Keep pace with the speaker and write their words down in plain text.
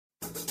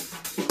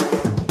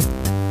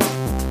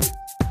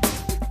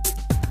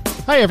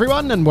Hey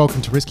everyone, and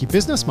welcome to Risky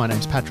Business. My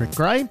name's Patrick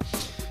Gray.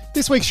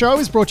 This week's show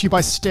is brought to you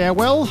by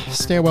Stairwell.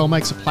 Stairwell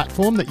makes a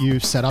platform that you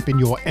set up in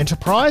your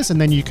enterprise,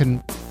 and then you can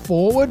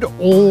forward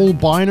all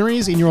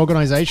binaries in your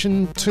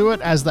organization to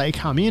it as they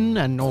come in,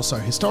 and also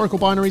historical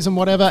binaries and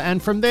whatever. And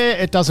from there,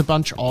 it does a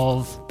bunch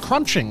of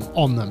crunching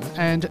on them.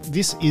 And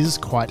this is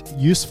quite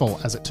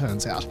useful, as it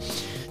turns out.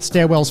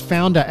 Stairwell's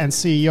founder and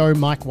CEO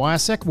Mike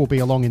Wiasek will be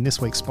along in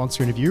this week's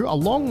sponsor interview,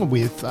 along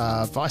with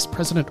Vice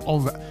President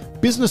of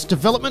Business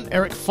Development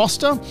Eric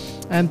Foster,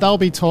 and they'll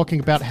be talking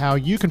about how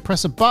you can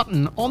press a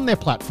button on their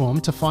platform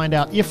to find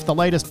out if the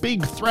latest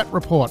big threat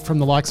report from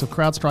the likes of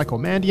CrowdStrike or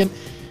Mandiant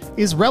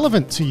is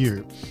relevant to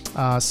you.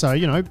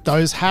 So,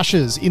 those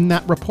hashes in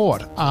that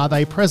report, are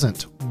they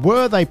present?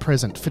 Were they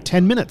present for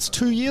 10 minutes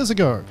 2 years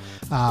ago?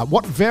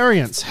 What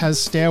variants has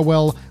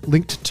Stairwell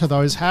linked to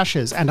those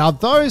hashes? And are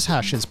those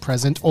hashes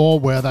present, or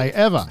were they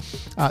ever?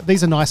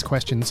 These are nice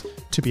questions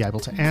to be able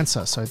to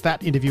answer. So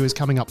that interview is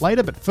coming up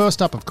later. But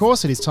first up, of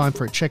course, it is time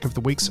for a check of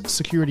the week's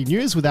security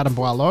news with Adam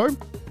Boileau.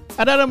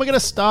 And Adam, we're going to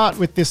start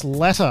with this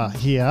letter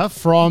here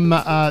from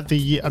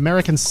the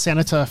American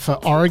Senator for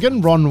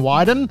Oregon, Ron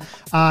Wyden.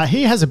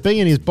 He has a bee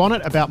in his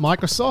bonnet about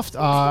Microsoft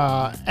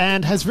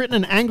and has written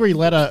an angry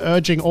letter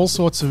urging all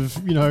sorts of,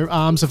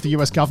 arms of the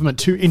US government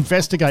to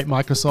investigate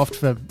Microsoft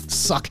for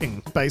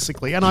sucking,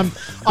 basically. And I'm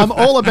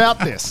all about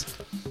this.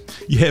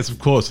 Yes, of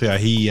course. Yeah,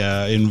 he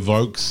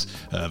invokes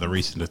the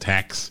recent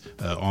attacks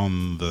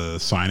on the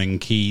signing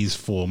keys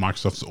for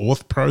Microsoft's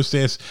auth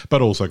process,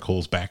 but also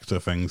calls back to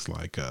things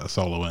like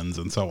SolarWinds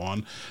and so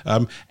on.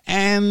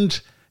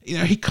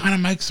 He kind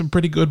of makes some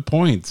pretty good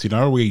points.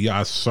 We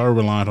are so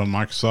reliant on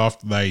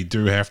Microsoft. They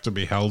do have to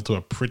be held to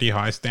a pretty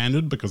high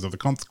standard because of the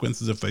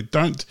consequences if they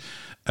don't.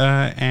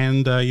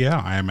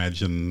 I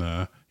imagine...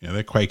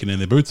 they're quaking in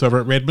their boots over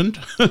at Redmond.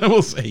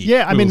 We'll see.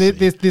 Yeah,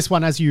 this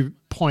one, as you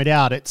point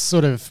out, it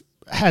sort of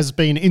has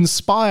been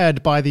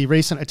inspired by the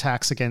recent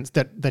attacks against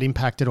that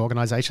impacted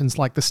organizations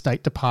like the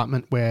State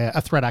Department, where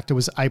a threat actor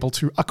was able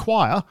to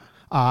acquire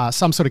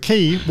some sort of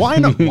key. Why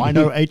no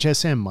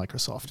HSM,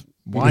 Microsoft?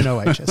 Why no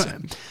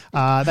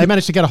HSM? They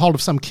managed to get a hold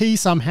of some key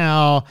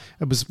somehow.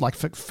 It was like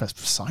for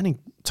signing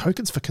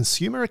tokens for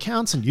consumer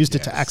accounts and used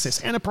it to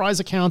access enterprise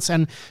accounts.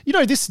 And,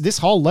 this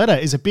whole letter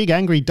is a big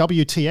angry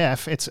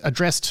WTF. It's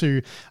addressed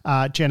to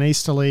Jen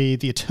Easterly,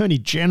 the Attorney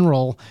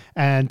General,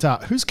 and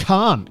who's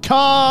Khan?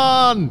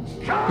 Khan!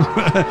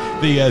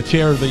 The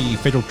chair of the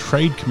Federal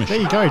Trade Commission.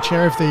 There you go,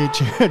 chair of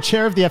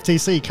the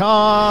FTC,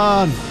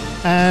 Khan!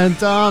 And,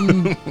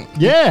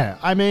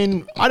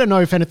 I don't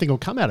know if anything will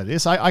come out of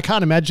this. I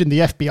can't imagine the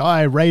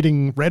FBI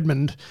raiding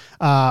Redmond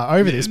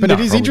over this, but it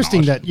is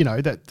interesting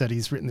that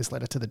he's written this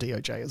letter to the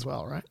DOJ as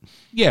well, right?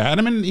 Yeah,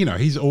 and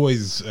he's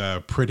always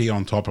pretty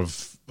on top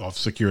of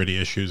security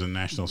issues and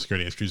national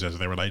security issues as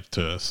they relate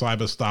to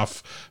cyber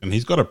stuff, and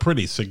he's got a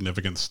pretty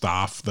significant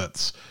staff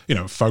that's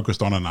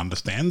focused on and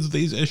understands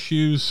these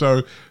issues.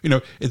 So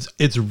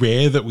it's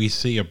rare that we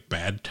see a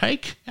bad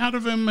take out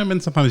of him.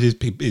 Sometimes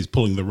he's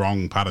pulling the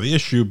wrong part of the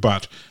issue,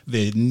 but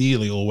they're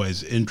nearly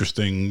always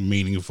interesting,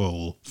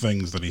 meaningful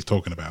things that he's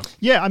talking about.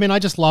 Yeah, I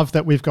just love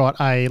that we've got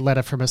a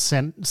letter from a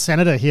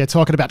senator here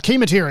talking about key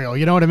material.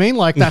 You know what I mean?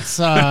 Like that's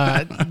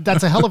a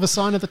hell of a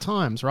sign of the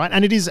times, right?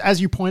 And it is,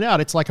 as you point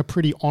out, it's like a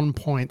pretty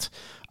on-point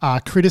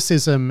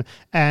criticism,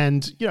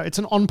 and it's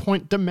an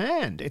on-point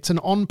demand. It's an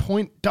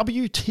on-point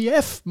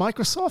WTF,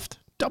 Microsoft.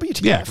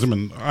 WTF. Yeah,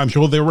 I'm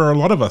sure there were a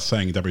lot of us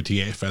saying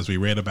WTF as we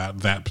read about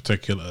that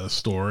particular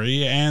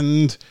story,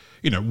 and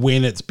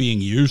when it's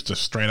being used to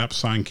straight up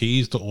sign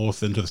keys to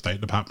auth into the State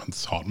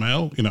Department's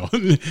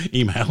Hotmail,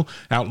 email,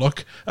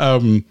 Outlook.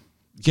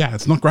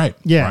 It's not great.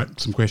 Yeah. Right?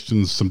 Some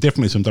questions,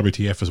 definitely some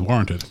WTF is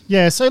warranted.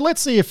 Yeah, so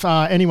let's see if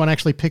anyone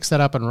actually picks that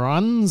up and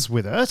runs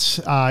with it.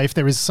 If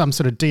there is some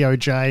sort of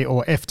DOJ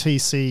or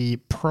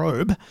FTC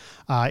probe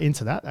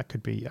into that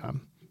could be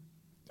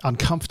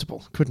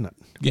uncomfortable, couldn't it?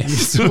 Yes.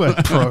 Use the word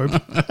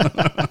probe.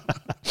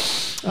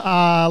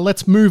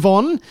 Let's move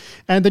on.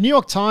 And the New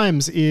York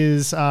Times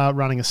is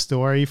running a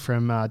story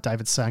from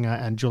David Sanger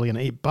and Julian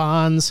E.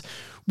 Barnes,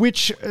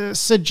 which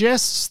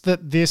suggests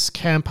that this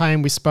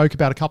campaign we spoke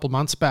about a couple of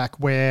months back,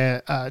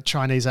 where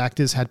Chinese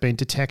actors had been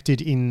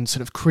detected in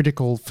sort of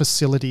critical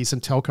facilities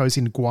and telcos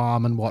in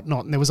Guam and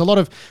whatnot, and there was a lot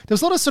of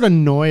sort of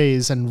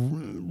noise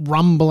and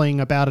rumbling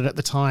about it at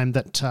the time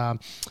that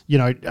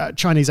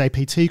Chinese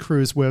APT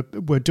crews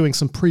were doing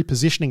some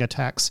pre-positioning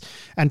attacks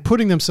and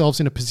putting themselves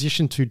in a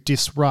position to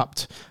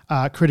disrupt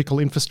critical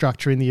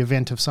infrastructure in the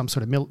event of some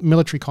sort of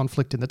military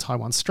conflict in the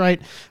Taiwan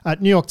Strait.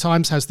 New York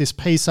Times has this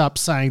piece up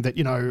saying that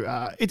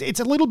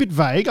it's a little bit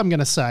vague, I'm going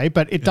to say,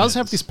 but it does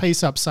have this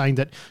piece up saying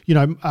that,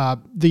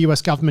 the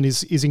US government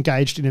is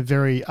engaged in a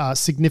very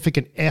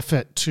significant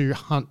effort to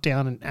hunt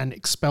down and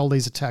expel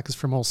these attackers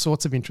from all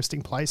sorts of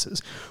interesting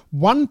places.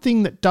 One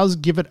thing that does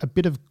give it a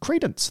bit of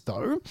credence,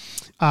 though,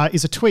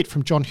 is a tweet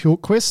from John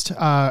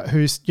Hultquist,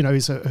 who's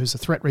a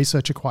threat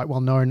researcher quite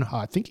well known.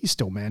 I think he's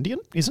still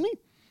Mandiant, isn't he?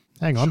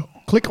 Hang on. Sure.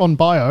 Click on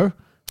bio.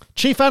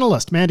 Chief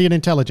Analyst, Mandiant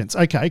Intelligence.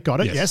 Okay, got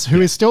it. Yes,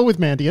 who is still with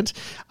Mandiant.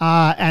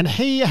 And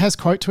he has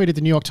quote tweeted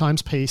the New York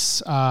Times piece.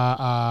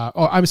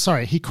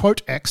 He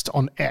quote X'd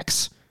on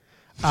X,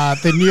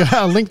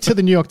 a link to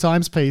the New York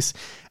Times piece,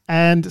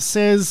 and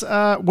says,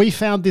 we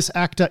found this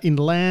actor in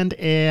land,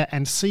 air,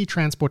 and sea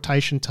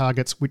transportation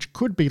targets, which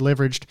could be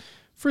leveraged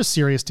for a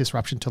serious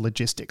disruption to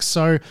logistics.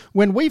 So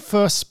when we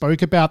first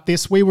spoke about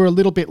this, we were a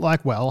little bit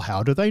like, well,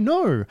 how do they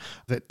know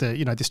that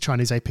this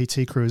Chinese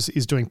APT crew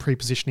is doing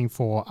pre-positioning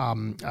for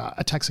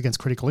attacks against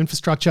critical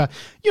infrastructure?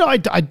 I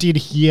did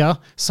hear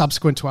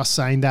subsequent to us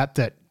saying that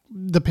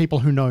the people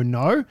who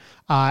know.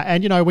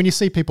 And when you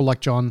see people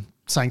like John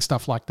saying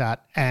stuff like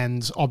that,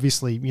 and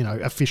obviously,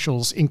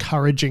 officials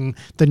encouraging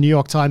the New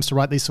York Times to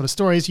write these sort of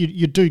stories,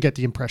 you do get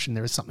the impression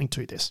there is something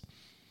to this.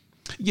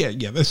 Yeah,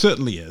 there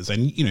certainly is.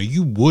 And,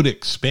 you would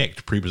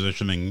expect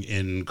pre-positioning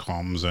in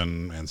comms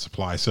and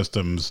supply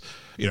systems,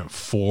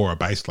 for a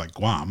base like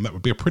Guam. That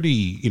would be a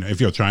pretty,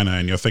 if you're China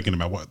and you're thinking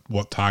about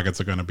what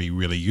targets are going to be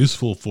really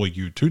useful for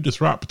you to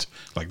disrupt,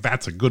 like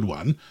that's a good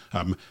one.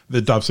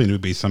 There does seem to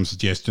be some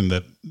suggestion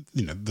that,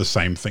 the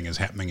same thing is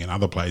happening in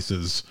other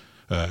places,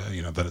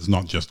 that it's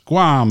not just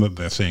Guam, that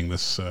they're seeing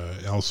this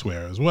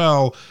elsewhere as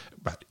well.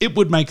 But it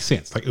would make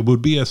sense. Like, it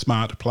would be a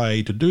smart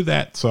play to do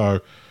that.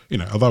 So,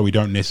 although we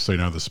don't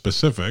necessarily know the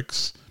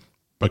specifics,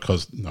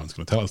 because no one's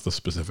going to tell us the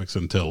specifics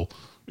until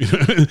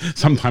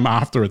sometime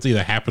after it's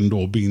either happened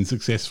or been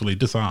successfully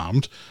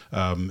disarmed,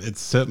 it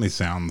certainly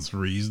sounds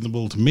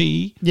reasonable to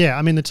me. Yeah,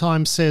 I mean, the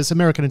Times says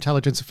American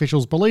intelligence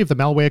officials believe the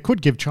malware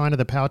could give China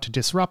the power to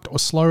disrupt or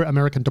slow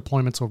American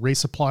deployments or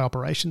resupply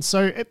operations.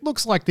 So it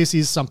looks like this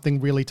is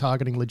something really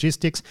targeting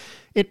logistics.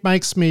 It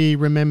makes me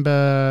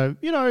remember,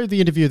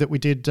 the interview that we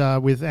did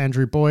with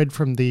Andrew Boyd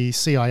from the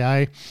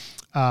CIA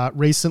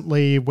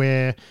recently,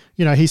 where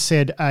he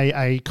said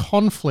a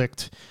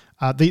conflict,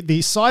 the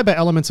cyber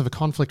elements of a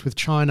conflict with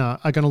China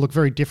are going to look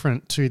very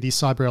different to the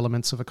cyber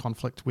elements of a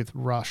conflict with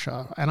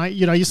Russia. And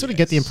you sort of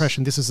get the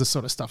impression this is the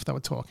sort of stuff that we're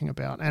talking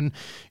about. And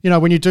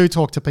when you do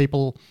talk to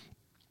people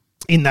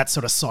in that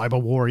sort of cyber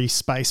war-y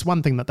space,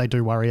 one thing that they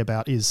do worry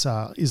about is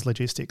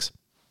logistics.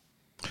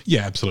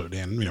 Yeah, absolutely.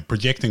 And,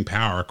 projecting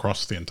power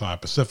across the entire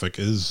Pacific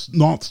is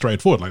not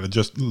straightforward. Like,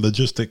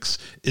 logistics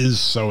is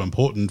so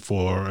important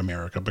for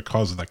America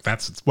because,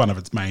 that's one of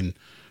its main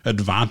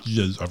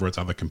advantages over its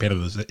other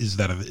competitors, is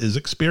that it is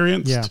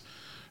experienced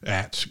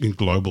at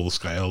global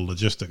scale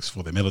logistics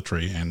for the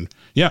military. And,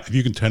 if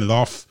you can turn it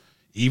off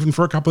even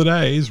for a couple of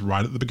days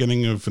right at the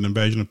beginning of an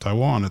invasion of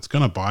Taiwan, it's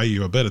going to buy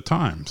you a bit of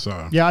time.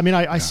 So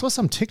I saw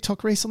some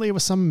TikTok recently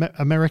with some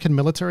American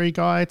military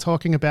guy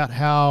talking about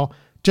how,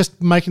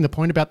 just making the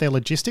point about their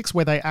logistics,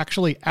 where they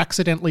actually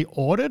accidentally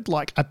ordered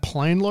like a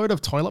plane load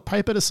of toilet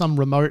paper to some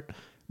remote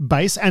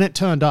base and it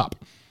turned up.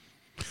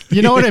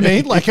 You know what I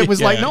mean? Like, it was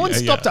no one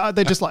stopped.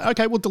 They're just like,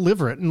 okay, we'll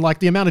deliver it. And like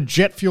the amount of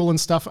jet fuel and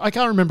stuff, I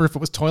can't remember if it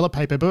was toilet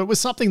paper, but it was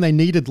something they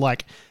needed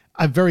like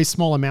a very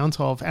small amount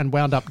of, and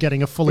wound up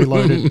getting a fully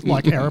loaded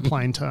like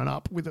airplane turn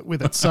up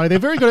with it. So they're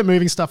very good at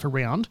moving stuff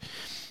around.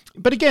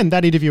 But again,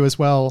 that interview as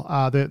well,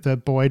 the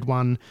Boyd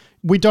one,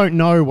 we don't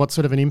know what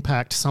sort of an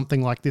impact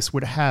something like this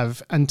would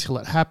have until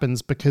it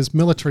happens, because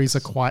militaries are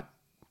quite,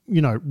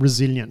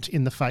 resilient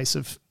in the face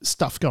of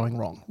stuff going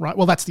wrong, right?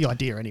 Well, that's the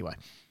idea anyway.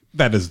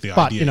 That is the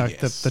idea,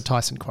 yes. The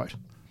Tyson quote.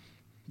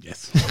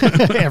 Yes.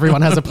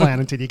 Everyone has a plan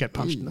until you get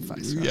punched in the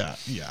face. Right?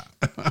 Yeah.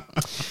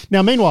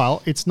 Now,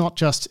 meanwhile, it's not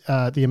just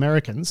the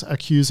Americans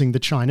accusing the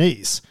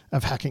Chinese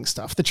of hacking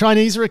stuff. The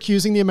Chinese are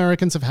accusing the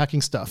Americans of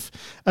hacking stuff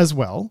as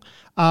well.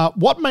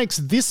 What makes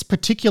this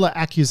particular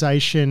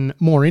accusation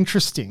more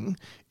interesting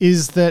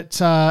is that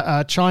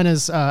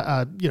China's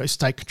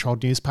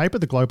state-controlled newspaper,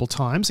 the Global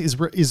Times,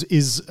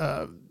 is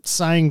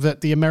saying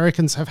that the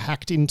Americans have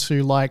hacked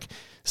into like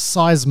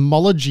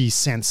seismology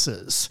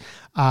sensors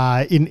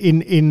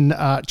in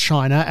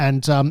China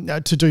and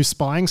to do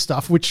spying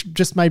stuff, which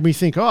just made me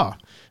think,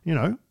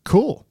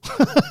 cool.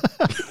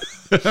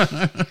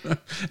 I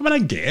mean, I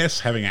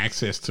guess having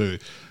access to,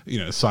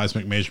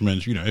 seismic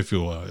measurements, if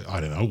you're, I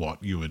don't know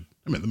what you would,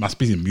 there must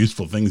be some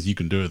useful things you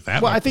can do with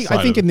that. Well, like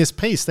I think in this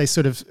piece they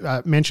sort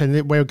of mentioned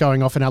that we're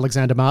going off an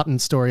Alexander Martin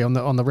story on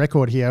the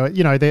record here.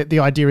 The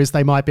idea is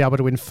they might be able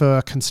to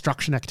infer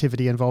construction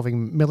activity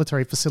involving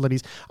military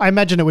facilities. I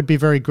imagine it would be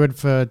very good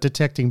for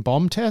detecting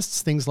bomb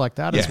tests, things like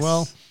that as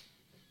well.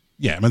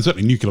 Yeah,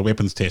 certainly nuclear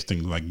weapons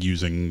testing, like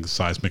using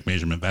seismic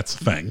measurement, that's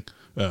a thing.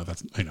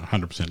 That's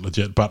 100%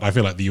 legit. But I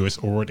feel like the US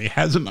already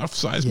has enough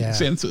seismic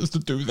sensors to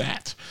do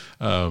that,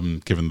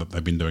 given that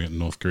they've been doing it in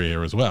North Korea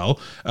as well.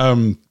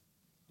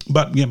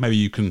 But maybe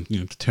you can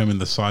determine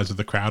the size of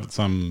the crowd at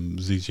some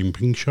Xi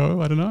Jinping show.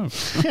 I don't know.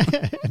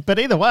 But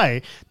either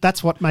way,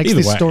 that's what makes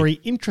this story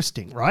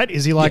interesting, right?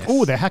 Is he like,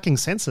 they're hacking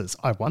sensors.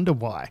 I wonder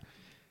why.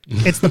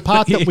 It's the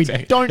part that we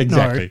don't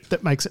know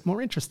that makes it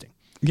more interesting.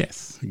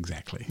 Yes,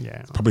 exactly. Yeah.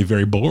 It's probably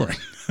very boring.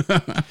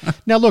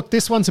 Now, look,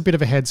 this one's a bit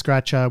of a head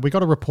scratcher. We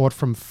got a report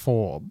from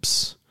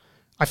Forbes.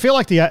 I feel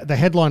like the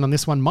headline on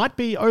this one might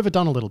be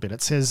overdone a little bit.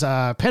 It says,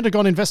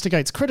 Pentagon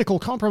investigates critical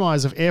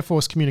compromise of Air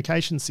Force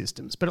communication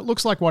systems. But it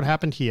looks like what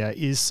happened here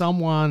is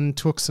someone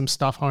took some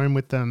stuff home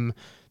with them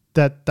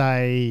that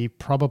they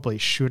probably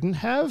shouldn't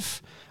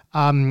have,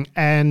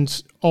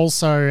 and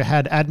also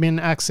had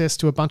admin access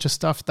to a bunch of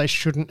stuff they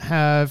shouldn't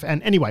have.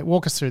 And anyway,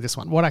 walk us through this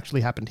one. What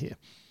actually happened here?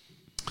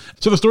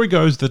 So the story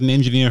goes that an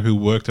engineer who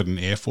worked at an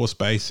Air Force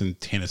base in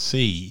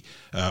Tennessee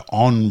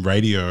on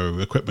radio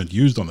equipment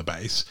used on the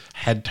base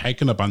had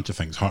taken a bunch of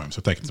things home.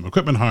 So taken some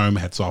equipment home,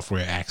 had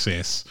software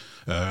access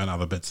and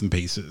other bits and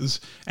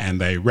pieces, and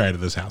they raided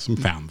this house and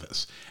found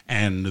this.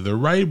 And the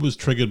raid was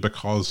triggered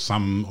because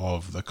some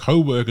of the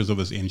co-workers of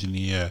this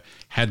engineer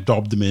had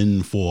dobbed him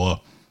in for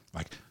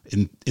like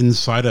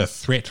insider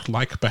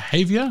threat-like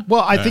behavior.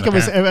 Well, I think it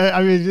was,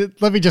 I mean,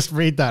 let me just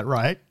read that,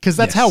 right? Because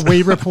that's how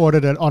we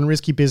reported it on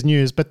Risky Biz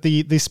News. But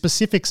the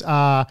specifics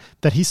are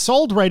that he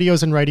sold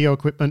radios and radio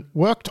equipment,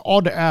 worked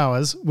odd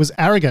hours, was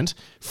arrogant,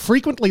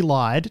 frequently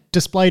lied,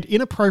 displayed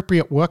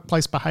inappropriate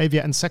workplace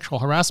behavior and sexual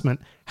harassment,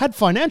 had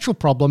financial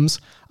problems,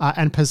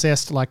 and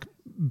possessed like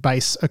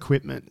base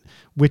equipment,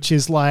 which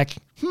is like,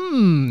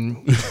 maybe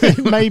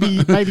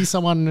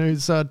someone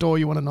whose door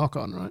you want to knock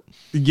on, right?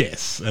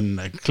 Yes, and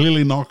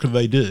clearly knock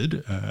they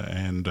did,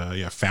 and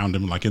found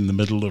him like in the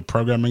middle of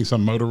programming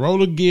some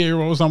Motorola gear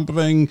or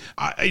something.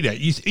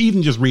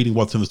 Even just reading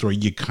what's in the story,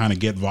 you kind of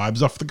get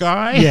vibes off the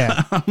guy.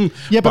 Yeah,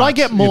 but I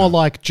get more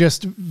like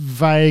just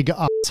vague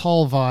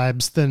asshole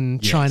vibes than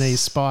Chinese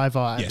spy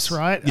vibes,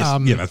 right?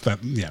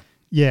 Yes.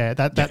 Yeah,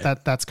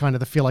 that's kind of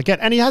the feel I get.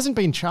 And he hasn't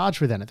been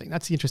charged with anything.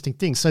 That's the interesting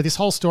thing. So this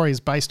whole story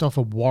is based off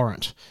a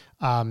warrant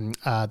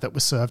that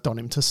was served on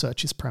him to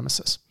search his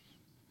premises.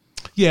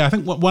 Yeah, I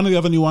think one of the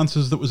other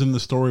nuances that was in the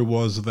story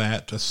was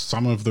that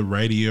some of the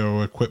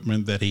radio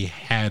equipment that he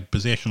had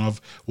possession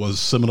of was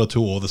similar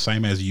to or the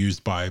same as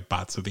used by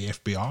parts of the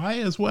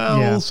FBI as well.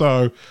 Yeah.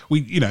 So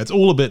it's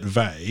all a bit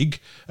vague.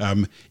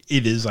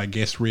 It is, I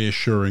guess,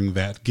 reassuring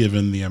that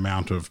given the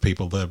amount of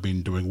people that have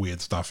been doing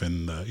weird stuff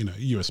in the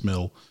US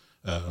Mil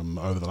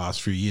over the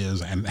last few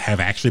years and have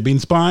actually been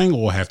spying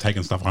or have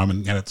taken stuff home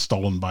and had it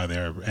stolen by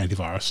their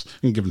antivirus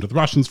and given to the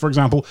Russians, for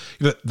example,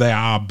 they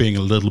are being a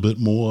little bit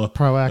more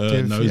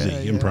proactive,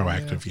 nosy and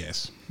proactive,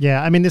 yes.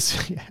 Yeah, I mean, it's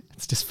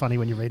just funny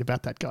when you read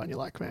about that guy and you're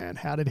like, man,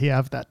 how did he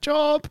have that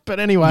job? But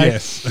anyway.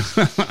 Yes.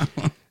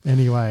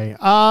 Anyway,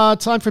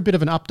 time for a bit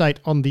of an update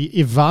on the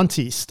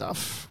Ivanti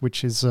stuff,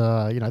 which is,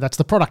 that's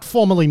the product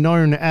formerly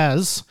known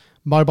as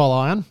Mobile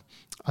Iron.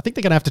 I think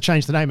they're going to have to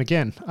change the name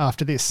again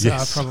after this,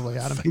 probably,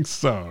 Adam. I think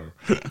so.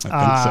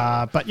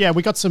 But yeah,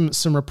 we got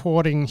some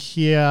reporting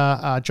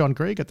here. John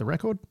Grieg at The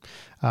Record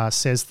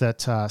says that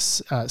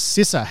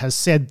CISA has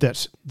said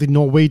that the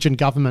Norwegian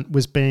government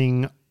was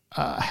being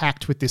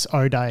hacked with this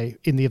O-Day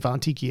in the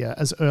Ivanti gear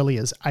as early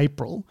as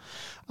April.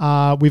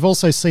 We've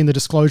also seen the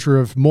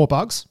disclosure of more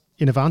bugs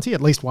in Ivanti,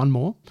 at least one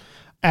more.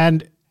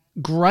 And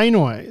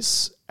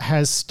Greynoise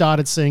has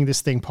started seeing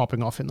this thing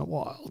popping off in the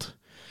wild.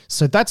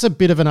 So that's a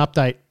bit of an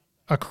update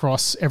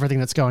across everything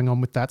that's going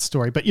on with that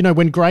story. But,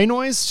 when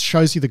Greynoise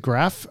shows you the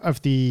graph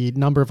of the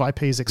number of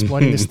IPs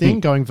exploiting this thing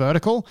going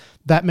vertical,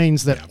 that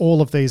means that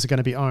all of these are going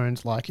to be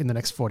owned like in the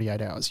next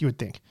 48 hours, you would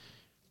think.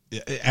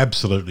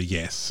 Absolutely,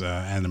 yes.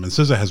 And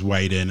CISA has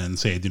weighed in and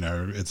said,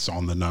 it's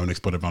on the known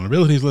exploited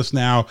vulnerabilities list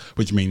now,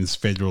 which means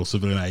federal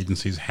civilian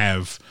agencies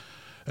have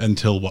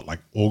until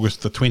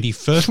August the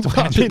 21st to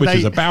patch it, which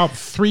is about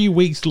 3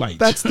 weeks late.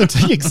 That's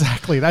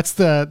exactly. That's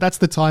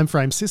the time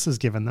frame CISA's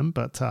given them,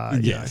 but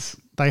yes.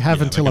 They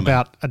have until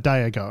about a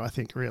day ago, I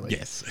think, really.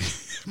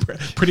 Yes,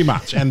 pretty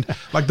much. And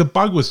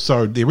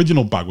the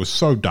original bug was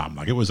so dumb.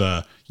 It was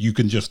you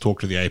can just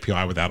talk to the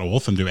API without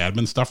auth and do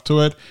admin stuff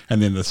to it.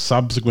 And then the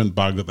subsequent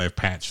bug that they've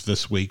patched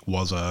this week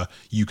was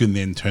you can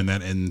then turn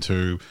that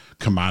into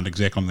command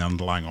exec on the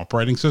underlying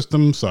operating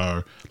system.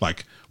 So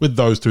with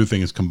those two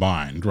things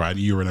combined, right,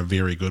 you're in a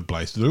very good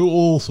place to do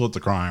all sorts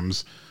of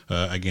crimes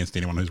against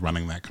anyone who's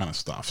running that kind of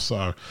stuff.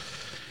 So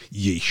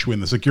yeesh, when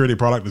the security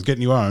product is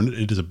getting you owned,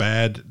 it is a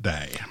bad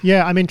day.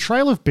 Yeah, I mean,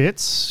 Trail of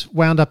Bits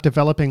wound up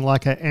developing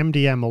like a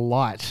MDM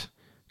Lite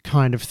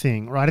kind of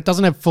thing, right? It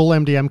doesn't have full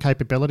MDM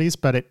capabilities,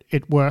 but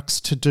it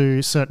works to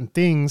do certain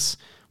things.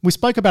 We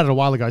spoke about it a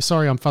while ago.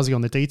 Sorry, I'm fuzzy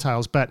on the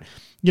details, but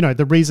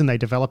the reason they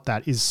developed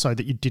that is so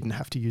that you didn't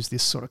have to use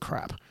this sort of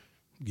crap.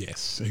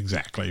 Yes,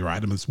 exactly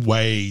right. And it's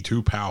way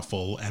too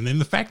powerful. And then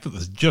the fact that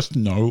there's just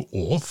no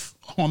auth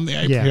on the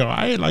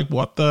API,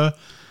 what the...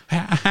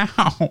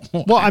 How?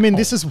 Well, I mean,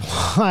 this is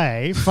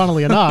why,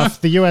 funnily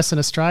enough, the US and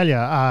Australia,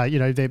 our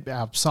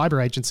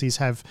cyber agencies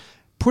have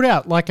put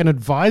out an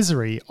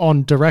advisory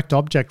on direct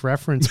object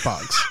reference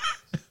bugs.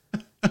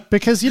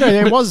 Because,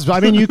 there was,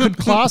 you could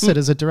class it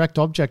as a direct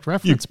object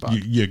reference bug.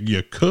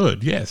 You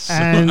could, yes.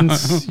 And,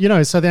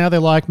 so now they're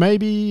like,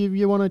 maybe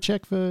you want to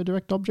check for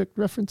direct object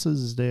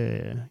references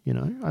there,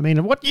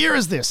 what year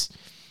is this?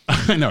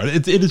 I know,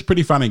 it is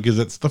pretty funny because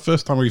it's the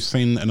first time we've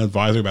seen an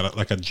advisory about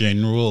it, a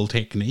general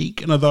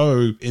technique. And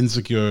although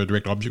insecure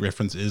direct object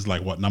reference is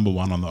number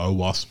one on the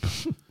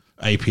OWASP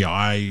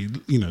API,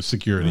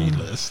 security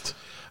list,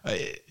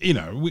 you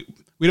know,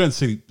 we don't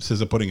see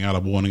Scissor putting out a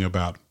warning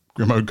about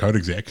remote code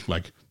exec.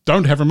 Like,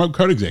 don't have remote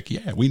code exec.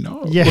 Yeah, we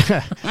know.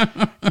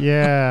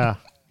 Yeah.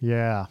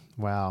 Yeah.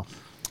 Wow.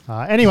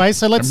 Anyway,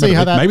 so let's see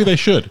how that... Maybe they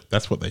should.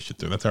 That's what they should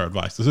do. That's our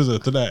advice. This is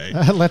it today.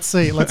 Let's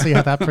see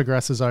how that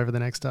progresses over the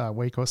next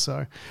week or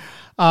so.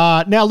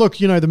 Now, look,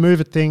 the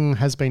Move It thing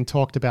has been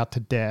talked about to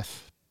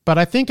death, but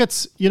I think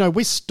it's,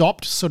 we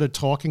stopped sort of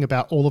talking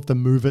about all of the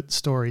Move It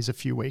stories a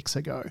few weeks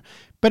ago,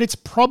 but it's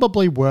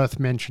probably worth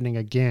mentioning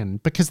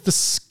again because the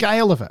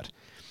scale of it,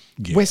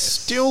 yes. We're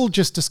still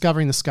just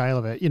discovering the scale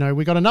of it.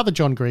 We got another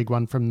John Grieg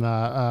one from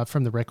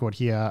the record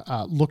here,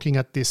 looking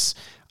at this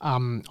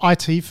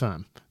IT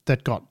firm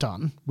that got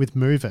done with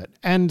Move It,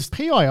 and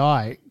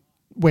PII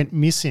went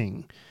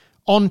missing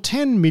on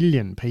 10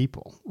 million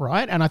people,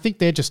 right? And I think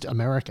they're just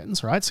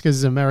Americans, right? Because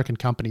it's an American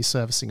company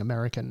servicing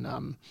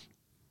American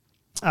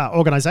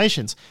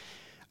organizations.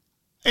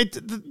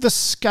 The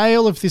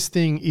scale of this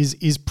thing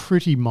is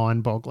pretty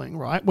mind-boggling,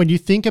 right? When you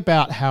think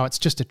about how it's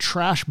just a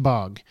trash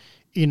bug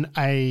in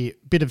a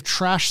bit of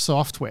trash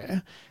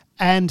software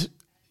and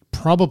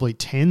probably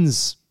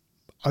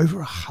over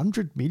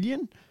 100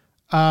 million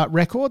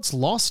records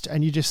lost,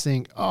 and you just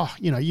think,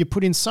 you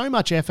put in so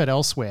much effort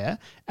elsewhere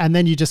and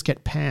then you just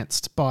get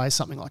pantsed by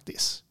something like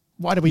this.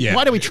 Why do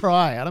we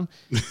try, Adam?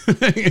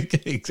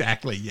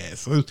 Exactly,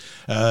 yes.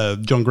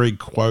 John Grieg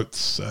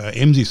quotes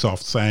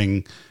MZSoft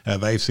saying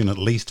they've seen at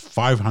least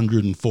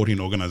 514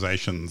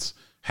 organizations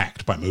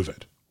hacked by Move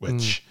It,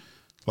 which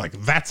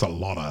that's a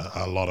lot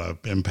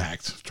of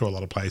impact to a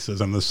lot of places.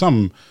 And there's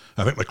some,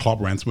 I think the Klopp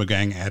ransomware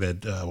gang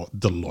added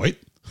Deloitte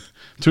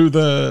to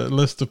the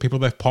list of people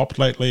they've popped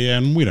lately,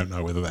 and we don't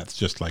know whether that's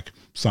just like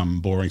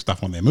some boring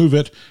stuff on their Move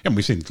It. And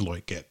we've seen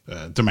Deloitte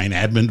get domain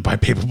admin by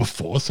people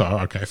before, so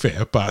okay,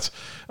 fair. But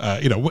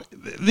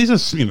these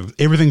are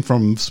everything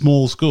from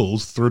small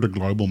schools through to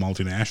global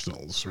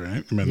multinationals,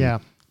 right? I mean,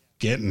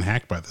 getting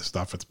hacked by this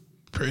stuff, it's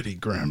pretty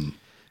grim.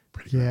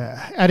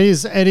 Yeah, it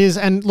is.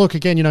 And look,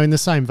 again, in the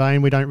same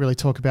vein, we don't really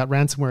talk about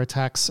ransomware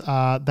attacks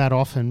that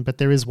often, but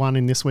there is one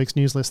in this week's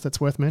news list that's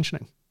worth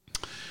mentioning.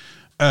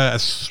 A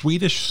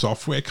Swedish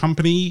software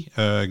company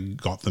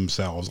got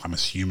themselves, I'm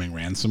assuming,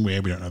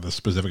 ransomware. We don't know the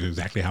specifics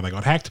exactly how they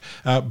got hacked,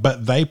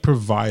 but they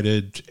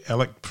provided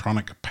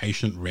electronic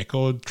patient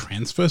record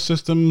transfer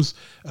systems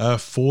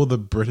for the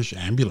British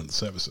ambulance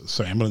services.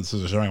 So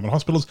ambulances are showing up in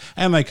hospitals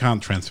and they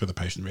can't transfer the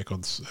patient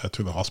records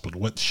to the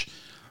hospital, which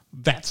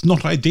that's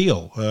not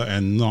ideal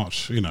and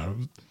not,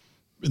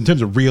 in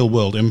terms of real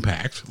world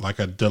impact, like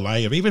a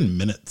delay of even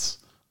minutes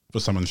for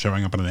someone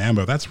showing up in an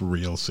amber, that's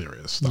real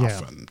serious stuff.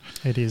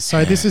 Yeah, it is.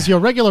 So this is your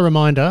regular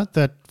reminder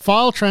that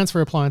file transfer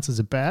appliances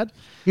are bad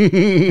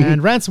and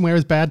ransomware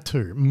is bad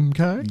too.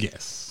 Okay?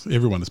 Yes,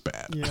 everyone is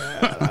bad.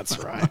 Yeah, that's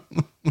right.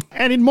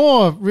 And in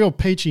more real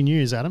peachy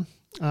news, Adam,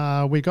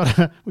 we got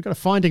a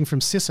finding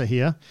from CISA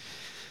here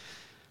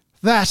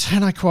that,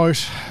 and I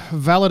quote,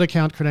 valid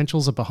account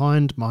credentials are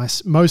behind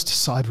most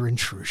cyber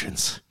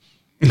intrusions.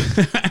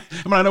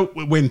 I mean, I know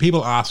when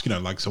people ask,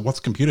 so what's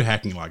computer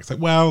hacking like? It's like,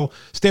 well,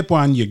 step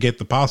one, you get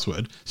the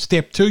password.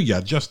 Step two,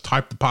 you just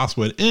type the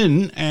password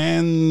in,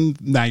 and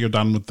now you're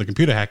done with the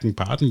computer hacking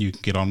part, and you can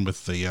get on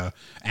with the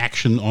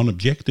action on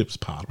objectives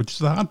part, which is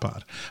the hard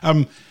part.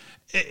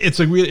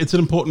 It's an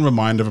important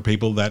reminder for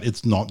people that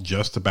it's not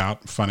just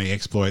about funny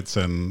exploits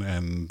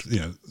and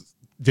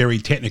very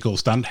technical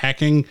stunt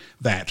hacking,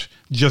 that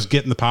just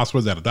getting the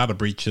passwords out of data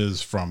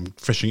breaches, from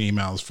phishing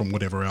emails, from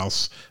whatever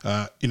else,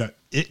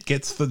 it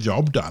gets the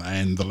job done.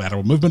 And the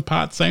lateral movement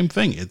part, same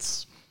thing.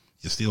 It's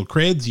you steal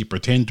creds, you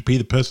pretend to be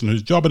the person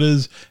whose job it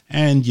is,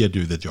 and you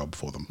do the job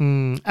for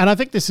them. And I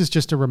think this is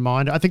just a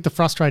reminder. I think the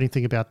frustrating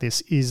thing about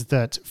this is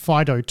that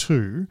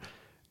FIDO2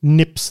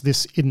 nips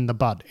this in the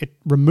bud. It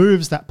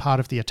removes that part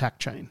of the attack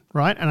chain,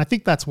 right? And I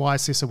think that's why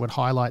CISA would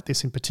highlight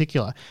this in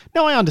particular.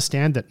 Now, I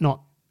understand that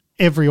not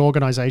every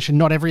organization,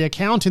 not every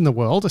account in the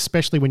world,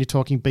 especially when you're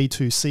talking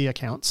B2C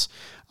accounts,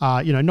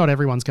 not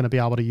everyone's going to be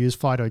able to use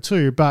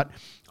FIDO2, but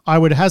I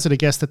would hazard a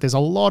guess that there's a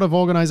lot of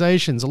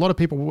organizations, a lot of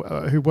people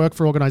who work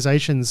for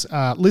organizations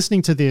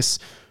listening to this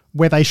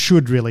where they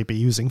should really be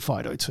using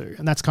FIDO2.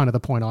 And that's kind of the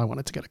point I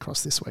wanted to get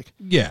across this week.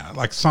 Yeah,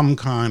 like some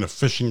kind of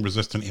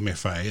phishing-resistant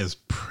MFA is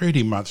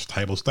pretty much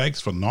table stakes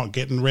for not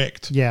getting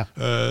wrecked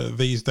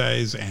these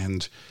days.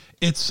 And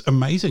it's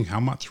amazing how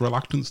much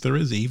reluctance there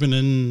is, even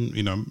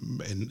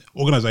in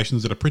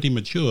organizations that are pretty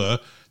mature,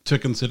 to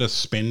consider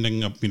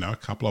spending a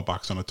couple of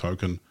bucks on a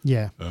token.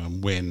 Yeah.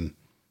 When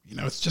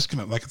it's just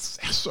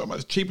it's so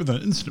much cheaper than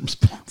an incident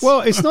response.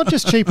 Well, it's not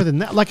just cheaper than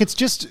that. Like, it's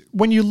just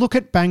when you look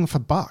at bang for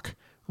buck,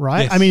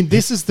 right? Yes. I mean,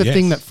 this is the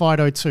thing that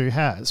FIDO2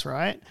 has,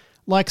 right?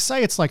 Like,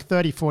 say it's like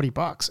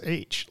 $30-$40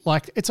 each.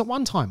 Like, it's a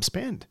one-time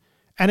spend.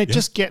 And it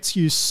just gets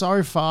you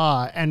so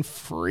far and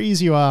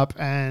frees you up.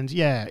 And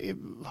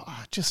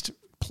just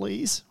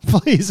please,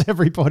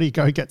 everybody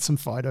go get some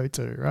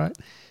FIDO2, right?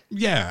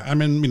 Yeah, I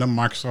mean,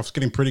 Microsoft's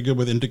getting pretty good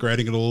with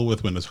integrating it all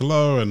with Windows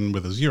Hello and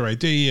with Azure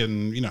AD,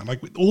 and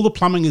all the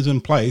plumbing is in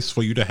place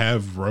for you to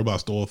have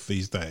robust auth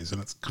these days,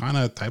 and it's kind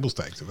of table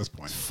stakes at this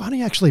point.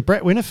 Funny, actually,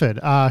 Brett Winifred,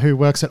 who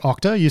works at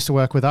Okta, used to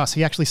work with us.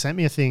 He actually sent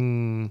me a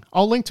thing.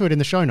 I'll link to it in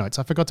the show notes.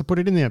 I forgot to put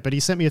it in there, but he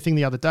sent me a thing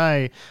the other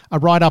day, a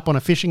write-up on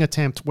a phishing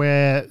attempt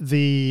where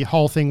the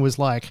whole thing was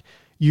like,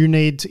 you're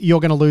going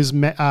to lose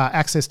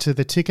access to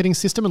the ticketing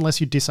system unless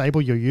you disable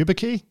your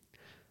YubiKey.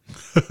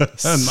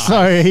 Nice.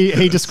 So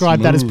he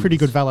described that as pretty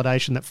good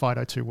validation that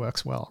FIDO2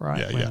 works well,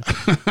 right?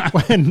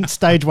 When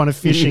stage one of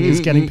phishing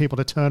is getting people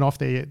to turn off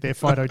their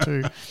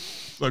FIDO2.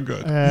 So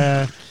good.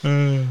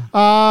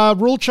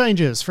 Rule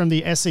changes from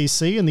the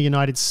SEC in the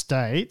United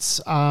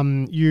States.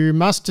 You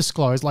must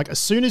disclose, as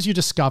soon as you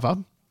discover,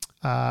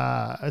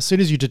 as soon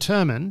as you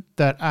determine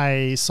that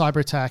a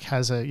cyber attack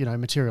has a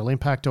material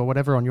impact or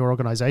whatever on your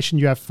organization,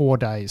 you have 4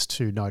 days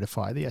to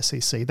notify the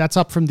SEC. That's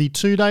up from the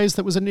 2 days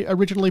that was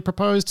originally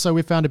proposed. So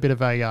we found a bit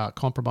of a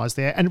compromise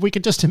there, and we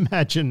could just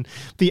imagine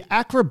the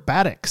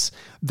acrobatics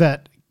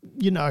that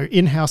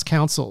in-house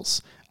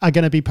counsels are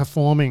going to be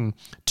performing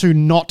to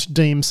not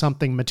deem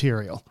something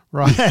material,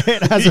 right?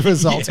 As a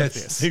result of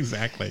this.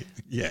 Exactly.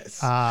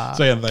 Yes.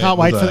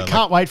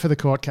 Can't wait for the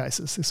court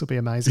cases. This will be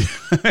amazing.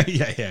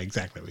 yeah,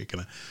 exactly.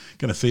 We're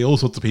gonna see all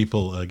sorts of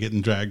people getting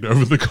dragged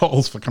over the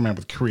coals for coming up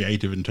with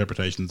creative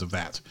interpretations of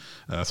that.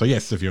 So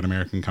yes, if you're an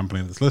American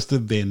company that's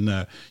listed,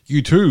 then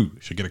you too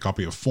should get a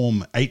copy of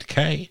Form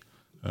 8K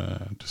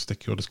to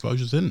stick your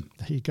disclosures in.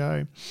 There you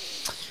go.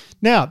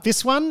 Now,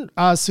 this one,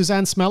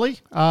 Suzanne Smelly,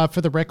 for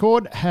the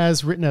record,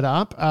 has written it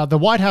up. The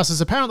White House has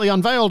apparently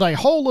unveiled a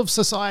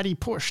whole-of-society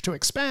push to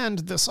expand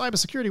the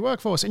cybersecurity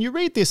workforce. And you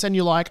read this and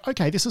you're like,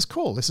 okay, this is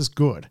cool, this is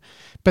good.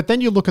 But then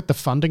you look at the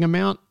funding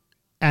amount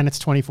and it's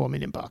 $24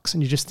 million.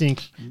 And you just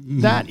think,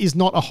 that is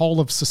not a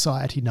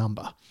whole-of-society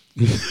number.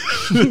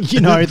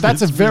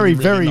 That's a very,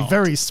 very,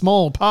 very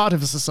small part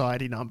of a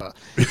society number.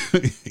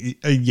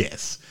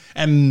 Yes.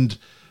 And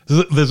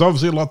there's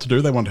obviously a lot to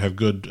do. They want to have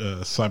good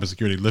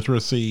cybersecurity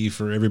literacy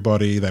for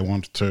everybody. They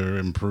want to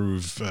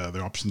improve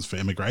their options for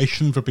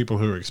immigration for people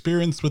who are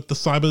experienced with the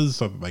cybers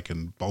so that they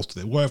can bolster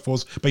their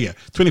workforce. But yeah,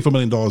 $24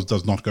 million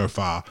does not go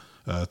far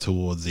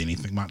towards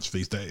anything much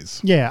these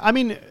days. Yeah, I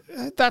mean,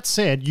 that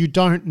said, you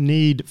don't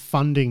need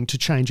funding to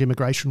change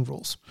immigration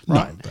rules,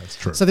 right? No, that's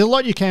true. So there's a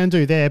lot you can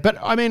do there. But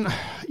I mean,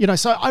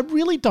 so I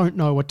really don't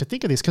know what to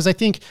think of this, because I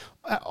think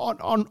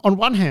on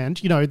one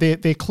hand,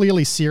 they're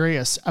clearly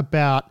serious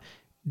about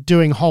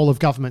doing whole of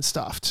government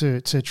stuff to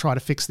try to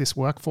fix this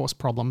workforce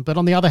problem. But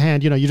on the other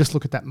hand, you just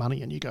look at that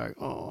money and you go,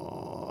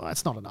 oh,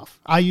 that's not enough.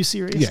 Are you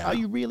serious? Yeah. Are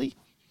you really?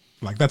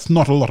 That's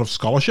not a lot of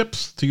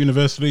scholarships to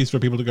universities for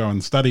people to go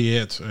and study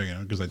it,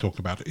 because they talk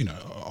about,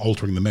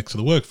 altering the mix of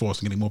the workforce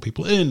and getting more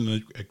people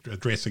in,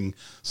 addressing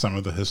some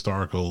of the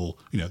historical,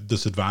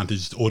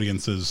 disadvantaged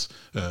audiences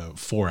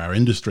for our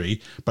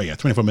industry. But yeah,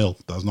 24 mil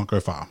does not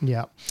go far.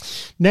 Yeah.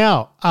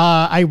 Now,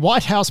 a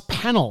White House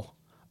panel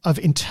of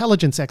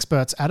intelligence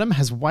experts, Adam,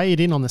 has weighed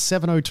in on the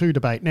 702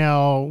 debate.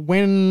 Now,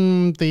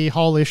 when the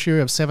whole issue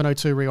of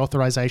 702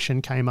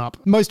 reauthorization came up,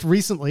 most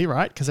recently,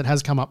 right, because it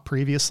has come up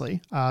previously,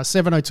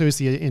 702 is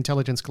the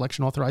intelligence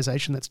collection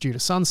authorization that's due to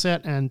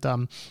sunset, and,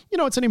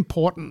 it's an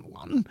important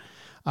one.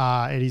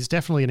 It is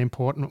definitely an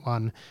important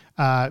one.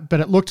 But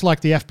it looked like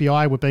the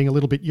FBI were being a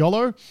little bit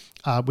YOLO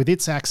with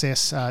its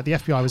access. The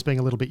FBI was being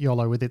a little bit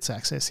YOLO with its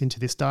access into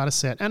this data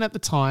set. And at the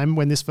time,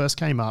 when this first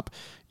came up,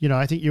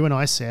 I think you and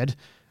I said,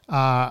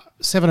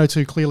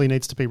 702 clearly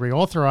needs to be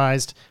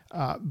reauthorized,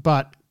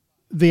 but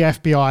the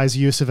FBI's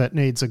use of it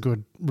needs a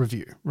good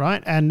review,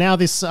 right? And now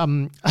this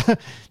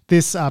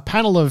this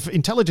panel of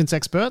intelligence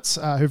experts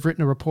who've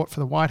written a report for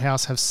the White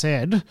House have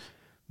said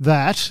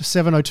that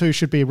 702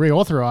 should be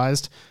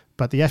reauthorized,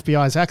 but the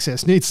FBI's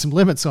access needs some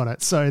limits on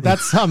it. So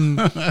that's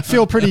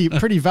feel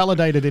pretty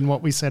validated in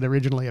what we said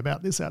originally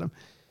about this, Adam.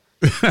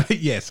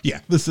 Yes,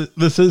 yeah. This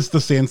is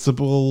the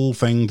sensible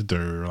thing to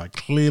do.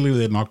 Clearly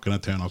they're not going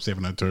to turn off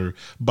 702,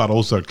 but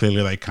also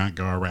clearly they can't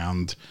go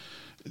around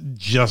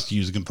just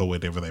using it for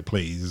whatever they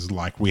please,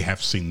 like we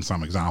have seen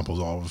some examples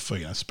of,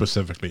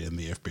 specifically in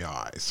the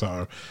FBI.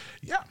 So,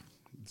 yeah,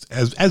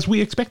 as we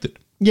expected.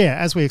 Yeah,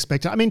 as we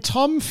expected. I mean,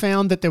 Tom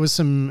found that there was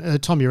some,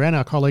 Tom Uren,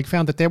 our colleague,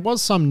 found that there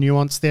was some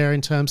nuance there in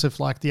terms of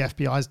the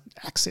FBI's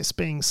access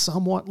being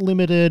somewhat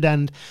limited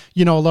and,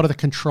 a lot of the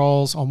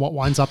controls on what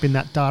winds up in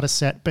that data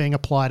set being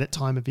applied at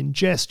time of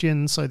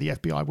ingestion so the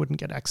FBI wouldn't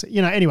get access.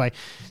 Anyway,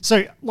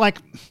 so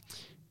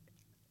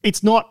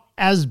it's not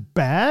as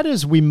bad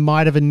as we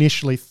might have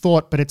initially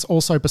thought, but it's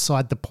also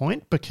beside the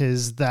point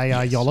because they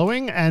are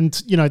YOLOing, and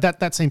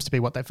that seems to be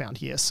what they found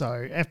here. So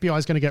FBI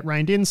is going to get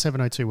reined in,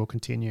 702 will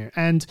continue.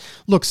 And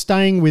look,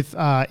 staying with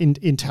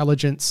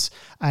intelligence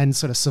and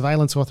sort of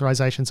surveillance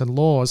authorizations and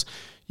laws,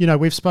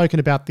 we've spoken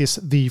about this.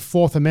 The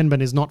Fourth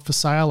Amendment is not for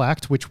sale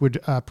act, which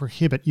would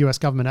prohibit US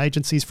government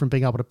agencies from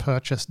being able to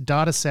purchase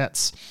data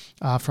sets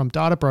from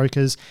data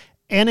brokers.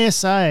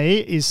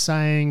 NSA is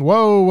saying,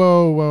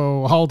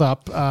 whoa, hold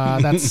up.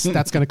 That's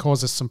going to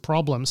cause us some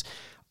problems.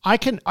 I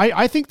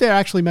think they're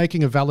actually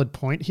making a valid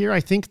point here.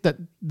 I think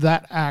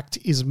that act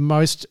is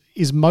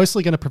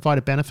mostly going to provide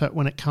a benefit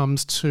when it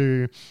comes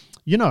to,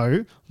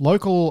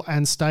 local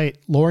and state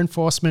law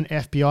enforcement,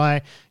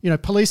 FBI,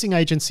 policing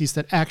agencies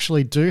that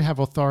actually do have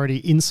authority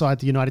inside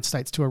the United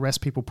States to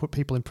arrest people, put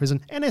people in prison.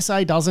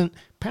 NSA doesn't,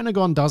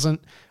 Pentagon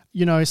doesn't,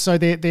 so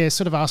they're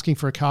sort of asking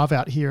for a carve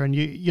out here. And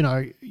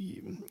I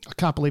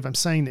can't believe I'm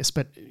saying this,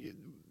 but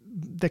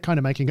they're kind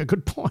of making a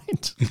good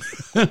point.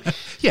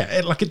 Yeah,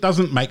 it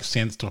doesn't make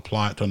sense to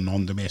apply it to a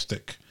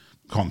non-domestic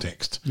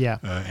context. Yeah.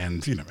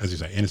 And, as you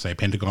say, NSA,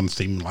 Pentagon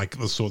seem like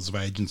the sorts of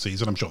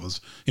agencies, and I'm sure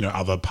there's,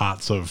 other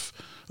parts of,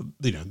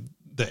 the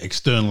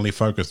externally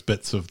focused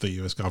bits of the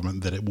US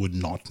government that it would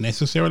not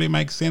necessarily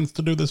make sense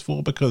to do this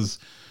for, because,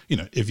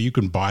 if you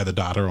can buy the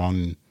data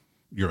on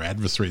your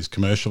adversaries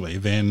commercially,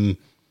 then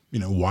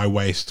why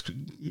waste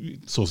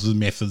sources,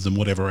 methods, and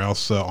whatever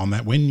else on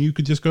that when you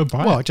could just go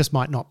buy it? Well, it just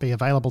might not be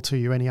available to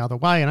you any other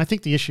way. And I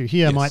think the issue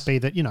here might be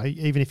that,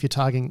 even if you're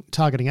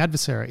targeting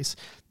adversaries,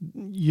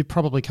 you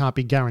probably can't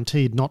be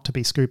guaranteed not to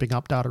be scooping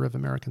up data of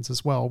Americans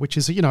as well, which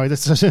is,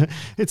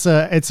 it's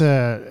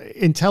a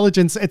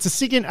intelligence, it's a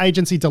SIGINT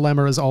agency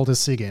dilemma as old as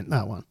SIGINT,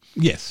 that one.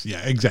 Yes,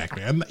 yeah,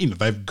 exactly. And,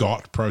 they've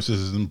got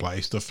processes in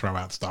place to throw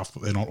out stuff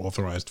that they're not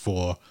authorized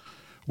for,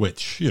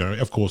 which,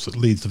 of course, it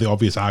leads to the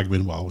obvious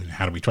argument, well,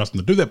 how do we trust them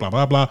to do that, blah,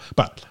 blah, blah.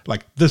 But,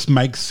 this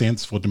makes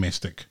sense for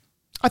domestic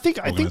I think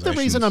the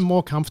reason I'm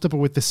more comfortable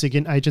with the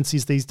SIGINT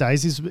agencies these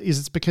days is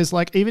it's because,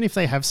 even if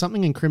they have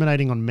something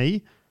incriminating on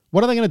me,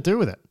 what are they going to do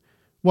with it?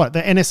 What,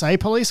 the NSA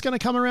police going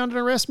to come around and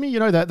arrest me? The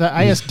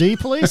ASD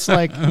police?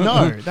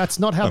 No, that's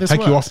not how this works.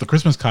 Take you off the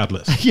Christmas card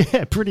list.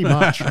 Yeah, pretty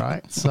much,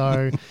 right?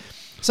 So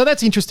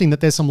that's interesting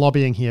that there's some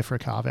lobbying here for a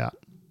carve-out.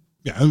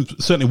 Yeah, and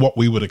certainly what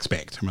we would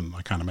expect. I mean,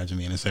 I can't imagine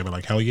the NSA were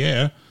like, hell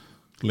yeah,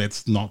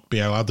 let's not be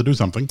allowed to do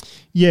something.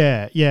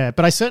 Yeah.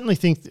 But I certainly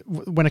think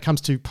when it comes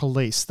to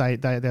police, they're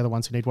the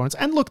ones who need warrants.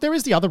 And look, there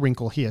is the other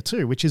wrinkle here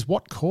too, which is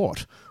what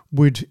court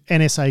would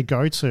NSA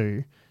go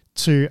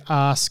to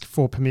ask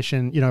for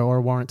permission, or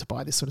a warrant to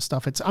buy this sort of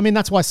stuff.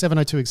 That's why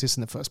 702 exists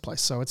in the first place.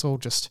 So it's all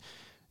just...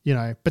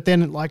 but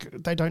then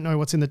they don't know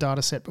what's in the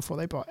data set before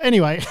they buy.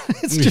 Anyway,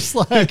 it's just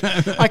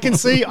I can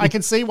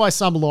see why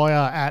some lawyer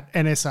at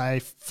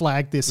NSA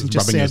flagged this and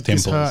just said,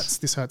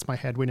 this hurts my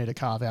head. We need a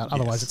carve out.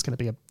 Otherwise it's going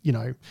to be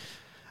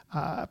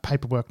a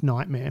paperwork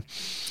nightmare.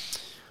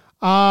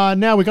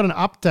 Now we've got an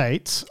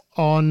update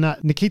on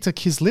Nikita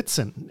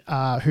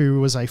Kizlytsyn, who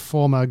was a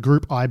former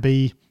Group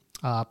IB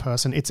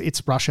person.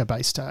 It's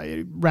Russia-based.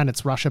 It ran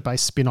its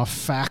Russia-based spin-off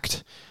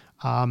Fact,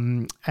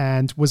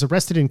 and was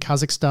arrested in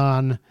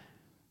Kazakhstan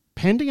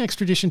pending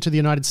extradition to the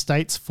United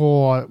States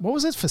for,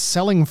 for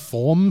selling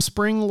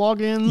FormSpring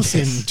logins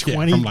in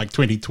from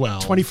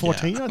 2012.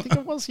 2014, I think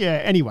it was. Yeah,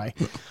 anyway.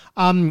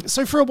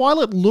 So for a while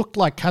it looked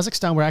like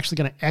Kazakhstan were actually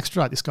going to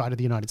extradite this guy to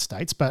the United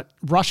States, but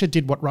Russia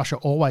did what Russia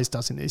always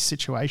does in these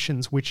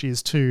situations, which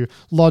is to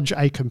lodge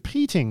a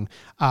competing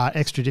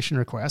extradition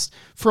request.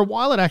 For a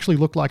while it actually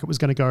looked like it was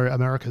going to go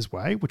America's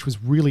way, which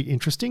was really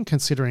interesting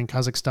considering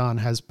Kazakhstan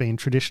has been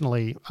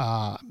traditionally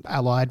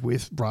allied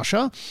with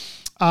Russia.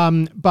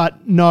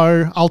 But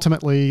no,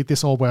 ultimately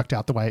this all worked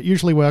out the way it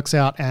usually works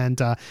out, and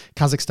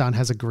Kazakhstan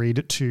has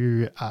agreed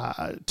to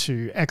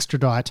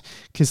extradite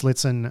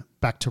Kizlytsyn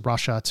back to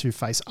Russia to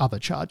face other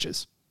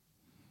charges.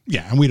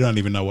 Yeah, and we don't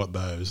even know what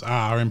those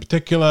are in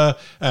particular,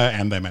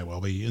 and they may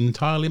well be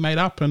entirely made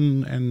up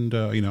and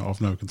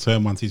of no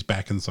concern once he's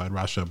back inside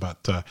Russia.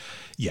 But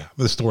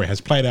the story has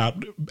played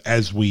out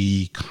as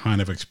we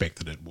kind of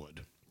expected it would.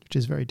 Which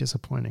is very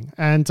disappointing.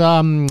 And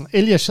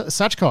Ilya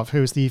Sachkov,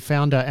 who is the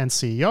founder and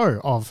CEO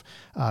of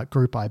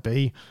Group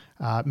IB,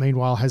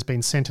 meanwhile has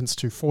been sentenced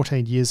to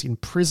 14 years in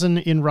prison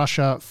in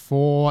Russia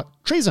for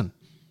treason.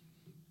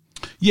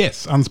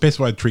 Yes,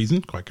 unspecified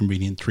treason, quite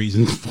convenient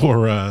treason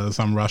for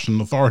some Russian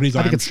authorities,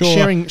 I think it's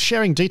sure.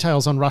 Sharing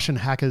details on Russian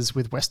hackers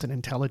with Western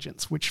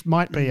intelligence, which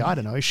might be, I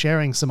don't know,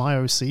 sharing some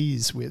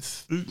IOCs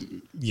with...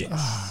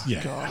 Yes,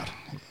 God.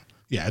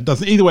 Yeah, it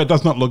doesn't. Either way, it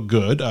does not look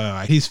good.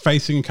 He's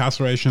facing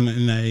incarceration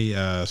in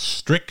a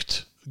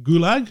strict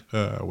gulag,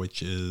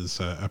 which is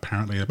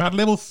apparently about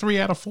level 3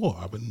 out of 4.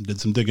 I did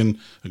some digging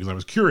because I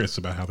was curious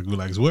about how the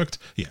gulags worked.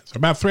 Yeah, so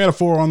about 3 out of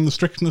 4 on the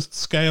strictness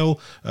scale,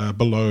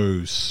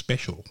 below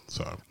special.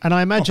 So, and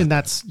I imagine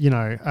that's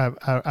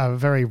a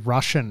very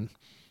Russian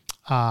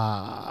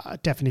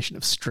definition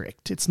of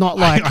strict. It's not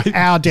like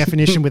our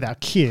definition with our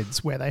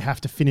kids, where they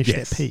have to finish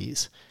their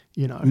P's.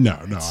 No,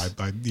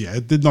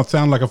 it did not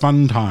sound like a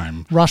fun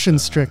time. Russian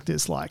strict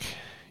is like,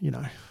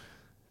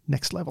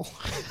 next level.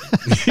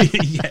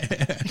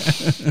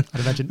 I'd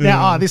imagine.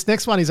 Now, this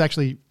next one is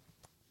actually,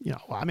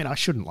 I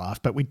shouldn't laugh,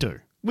 but we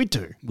do. We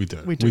do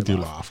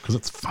laugh because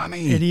it's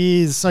funny. It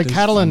is. So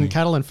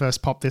Catalan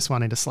first popped this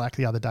one into Slack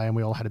the other day, and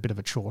we all had a bit of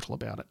a chortle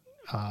about it.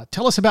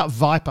 Tell us about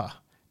Viper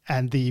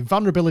and the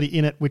vulnerability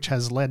in it, which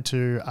has led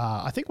to,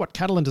 I think, what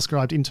Catalan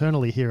described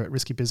internally here at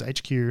Risky Biz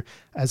HQ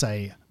as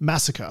a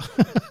massacre.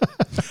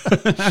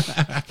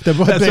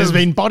 There's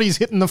been bodies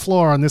hitting the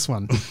floor on this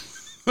one.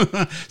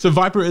 So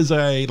Viper is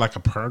a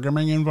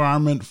programming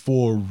environment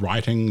for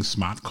writing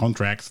smart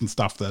contracts and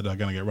stuff that are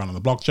going to get run on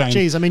the blockchain.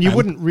 Geez, I mean, you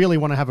wouldn't really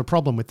want to have a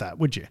problem with that,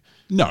 would you?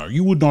 No,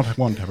 you would not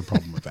want to have a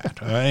problem with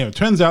that. Anyway, it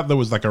turns out there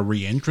was like a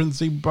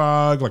reentrancy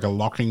bug, like a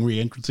locking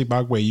reentrancy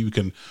bug, where you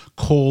can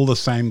call the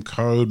same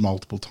code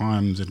multiple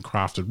times in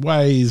crafted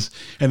ways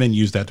and then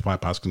use that to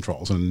bypass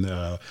controls. And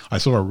I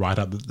saw a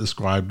write-up that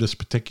described this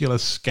particular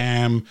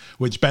scam,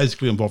 which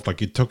basically involved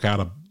you took out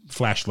a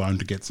flash loan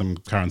to get some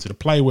currency to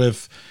play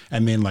with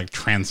and then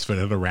transferred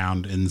it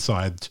around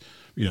inside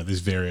these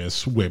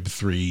various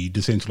Web3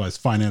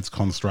 decentralized finance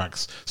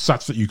constructs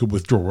such that you could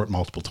withdraw it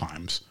multiple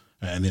times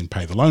and then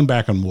pay the loan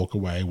back and walk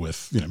away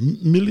with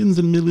millions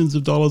and millions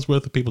of dollars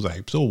worth of people's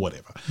apes or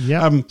whatever.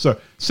 Yeah. So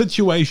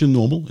situation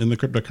normal in the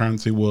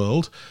cryptocurrency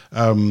world.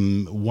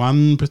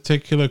 One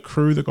particular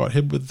crew that got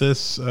hit with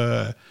this,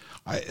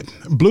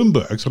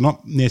 Bloomberg, so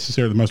not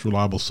necessarily the most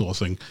reliable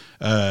sourcing,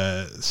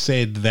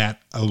 said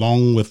that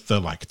along with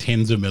the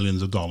tens of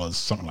millions of dollars,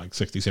 something like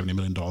 $60-70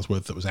 million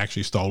worth that was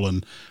actually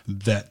stolen,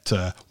 that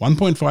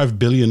 1.5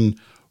 billion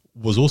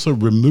was also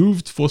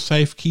removed for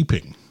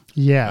safekeeping.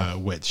 Yeah.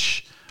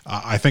 Which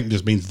I think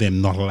just means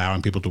them not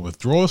allowing people to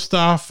withdraw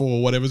stuff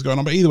or whatever's going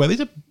on. But either way,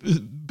 these are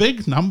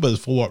big numbers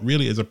for what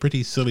really is a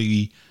pretty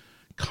silly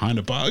kind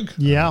of bug.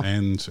 Yeah.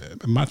 And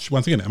much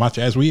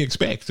as we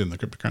expect in the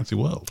cryptocurrency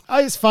world.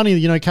 It's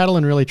funny,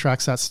 Catalan really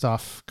tracks that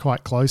stuff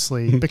quite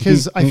closely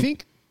because I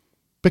think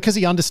because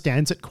he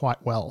understands it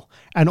quite well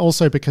and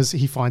also because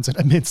he finds it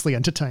immensely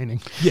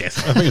entertaining. Yes,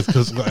 I think it's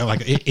because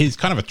he's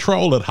kind of a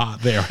troll at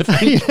heart there, I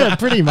think. Yeah,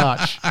 pretty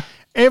much.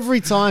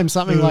 Every time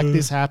something like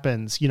this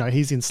happens,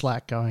 he's in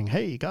Slack going,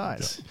 hey,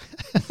 guys,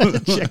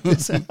 check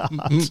this out.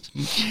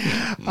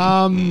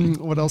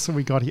 What else have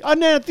we got here? Oh,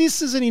 now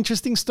this is an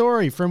interesting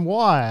story from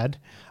Wired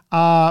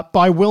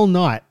by Will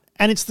Knight.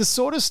 And it's the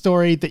sort of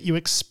story that you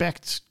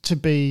expect to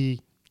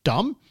be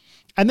dumb.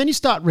 And then you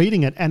start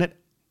reading it and it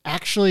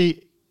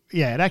actually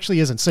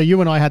isn't. So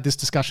you and I had this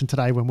discussion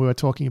today when we were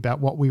talking about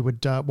what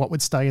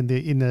would stay in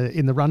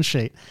the run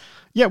sheet.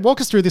 Yeah,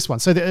 walk us through this one.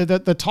 So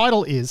the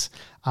title is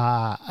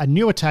A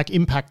New Attack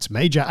Impacts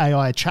Major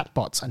AI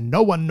Chatbots and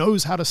No One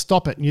Knows How to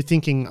Stop It. And you're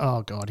thinking,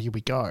 oh, God, here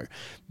we go.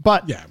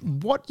 But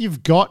what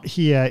you've got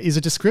here is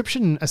a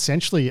description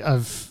essentially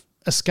of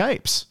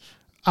escapes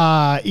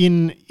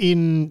in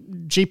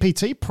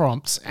GPT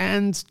prompts,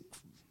 and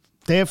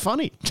they're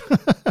funny.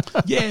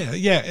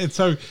 Yeah. And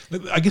so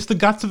I guess the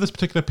guts of this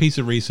particular piece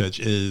of research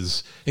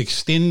is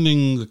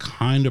extending the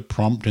kind of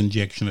prompt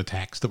injection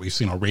attacks that we've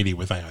seen already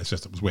with AI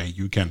systems, where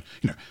you can,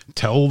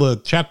 tell the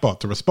chatbot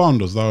to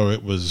respond as though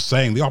it was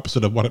saying the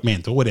opposite of what it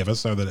meant or whatever,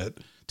 so that it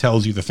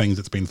tells you the things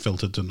it's been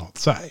filtered to not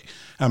say.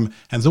 And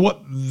so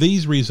what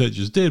these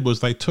researchers did was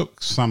they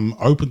took some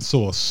open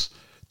source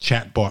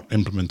chatbot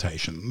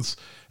implementations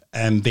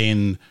and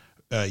then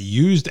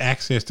used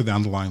access to the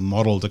underlying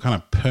model to kind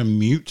of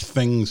permute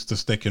things to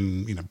stick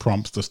in,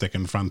 prompts to stick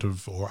in front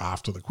of or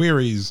after the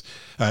queries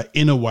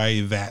in a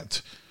way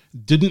that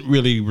didn't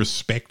really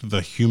respect the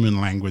human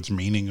language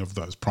meaning of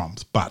those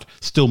prompts, but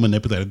still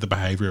manipulated the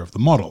behavior of the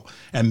model.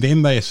 And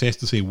then they assessed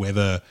to see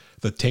whether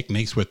the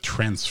techniques were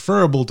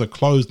transferable to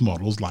closed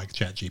models like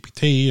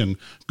ChatGPT and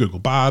Google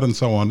Bard and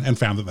so on, and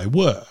found that they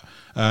were.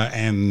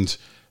 And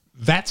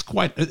that's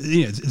quite,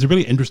 it's a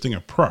really interesting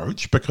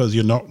approach because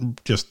you're not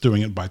just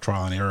doing it by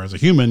trial and error as a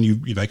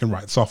human. They can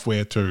write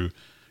software to,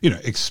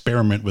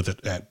 experiment with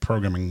it at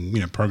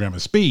programmer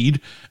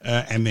speed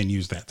and then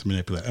use that to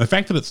manipulate. And the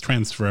fact that it's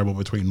transferable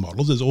between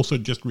models is also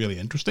just really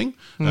interesting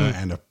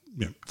and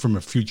from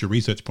a future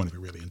research point of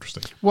view, really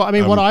interesting. Well, I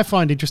mean, what I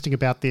find interesting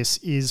about this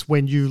is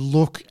when you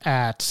look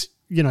at,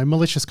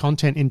 malicious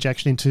content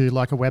injection into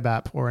like a web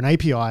app or an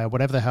API or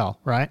whatever the hell,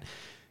 right?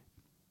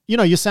 You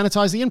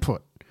sanitize the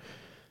input.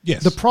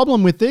 Yes. The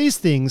problem with these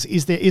things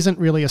is there isn't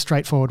really a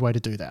straightforward way to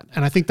do that.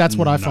 And I think that's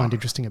what I find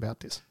interesting about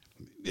this.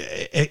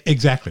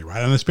 Exactly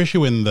right. And especially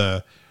when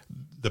the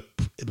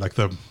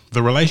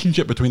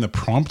relationship between the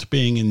prompt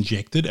being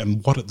injected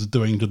and what it's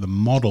doing to the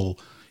model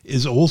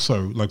is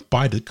also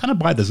by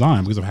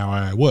design, because of how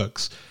AI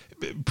works,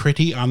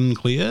 pretty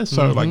unclear.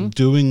 So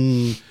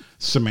doing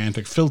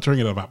semantic filtering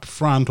it up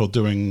front or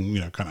doing,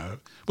 what are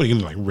you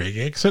going to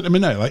regex it? I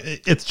mean, no,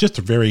 it's just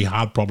a very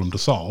hard problem to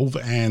solve.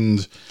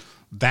 And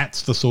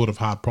that's the sort of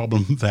hard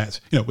problem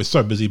that, we're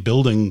so busy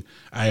building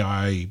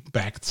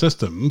AI-backed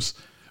systems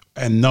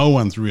and no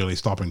one's really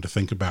stopping to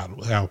think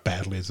about how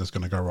badly is this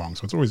going to go wrong.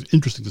 So it's always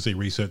interesting to see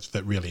research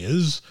that really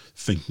is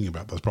thinking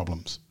about those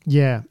problems.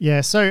 Yeah.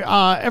 So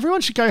everyone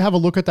should go have a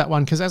look at that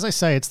one because, as I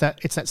say, it's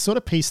that sort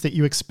of piece that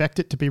you expect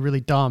it to be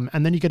really dumb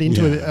and then you get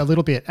into it a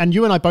little bit. And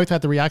you and I both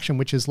had the reaction,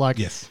 which is like,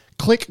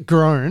 click,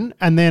 groan,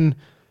 and then...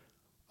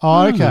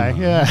 Oh, okay.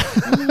 Yeah.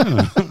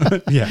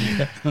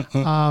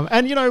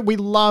 And we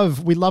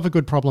love a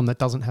good problem that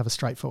doesn't have a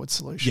straightforward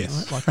solution.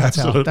 Yes, right? Like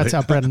that's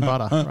our bread and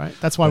butter, right?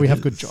 That's why we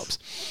have good jobs.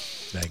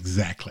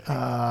 Exactly.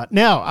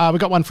 Now, we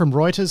got one from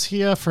Reuters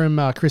here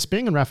from Chris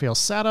Bing and Raphael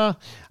Satter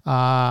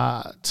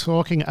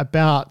talking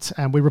about,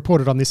 and we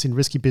reported on this in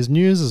Risky Biz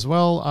News as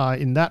well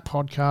in that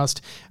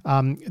podcast.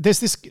 There's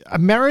this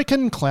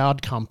American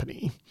cloud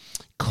company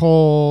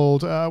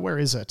called, where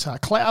is it?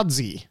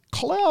 Cloudsy.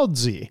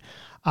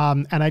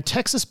 And a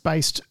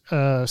Texas-based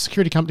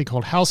security company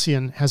called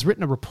Halcyon has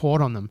written a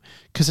report on them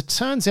because it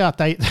turns out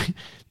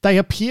they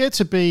appear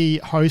to be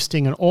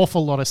hosting an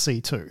awful lot of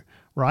C2.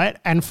 Right.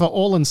 And for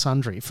all and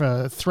sundry,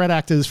 for threat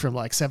actors from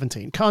like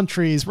 17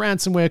 countries,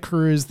 ransomware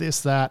crews,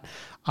 this, that.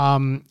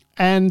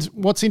 And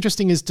what's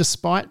interesting is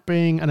despite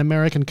being an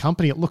American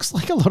company, it looks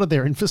like a lot of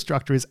their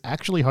infrastructure is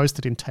actually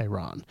hosted in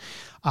Tehran.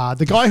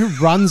 The guy who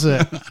runs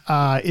it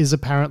is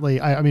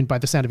apparently, I mean, by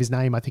the sound of his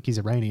name, I think he's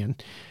Iranian.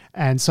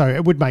 And so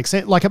it would make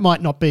sense. Like it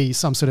might not be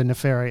some sort of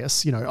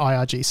nefarious,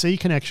 IRGC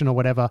connection or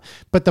whatever.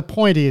 But the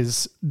point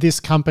is this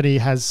company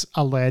has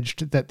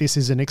alleged that this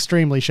is an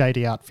extremely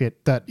shady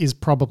outfit that is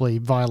probably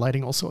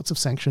violating all sorts of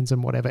sanctions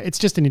and whatever. It's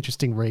just an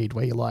interesting read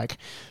where you're like,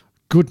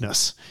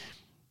 goodness.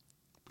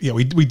 Yeah,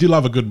 we do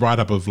love a good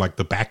write-up of like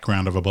the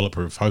background of a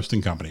bulletproof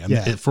hosting company.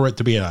 And for it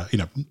to be a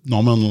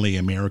nominally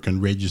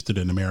American, registered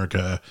in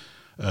America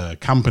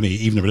company,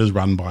 even if it is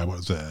run by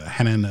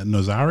Hanan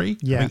Nazari.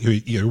 Yeah, I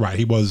think you're right.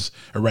 He was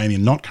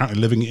Iranian, not currently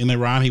living in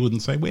Iran. He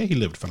wouldn't say where he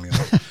lived. Funnily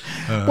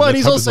enough. Well, and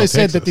he's also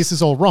said that this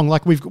is all wrong.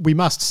 Like we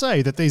must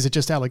say that these are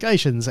just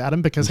allegations,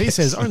 Adam, because he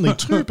says only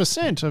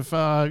 2%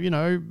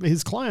 of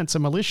his clients are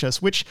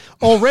malicious, which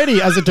already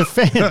as a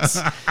defense,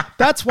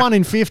 that's 1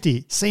 in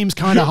 50. Seems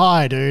kind of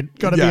high, dude.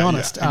 Got to be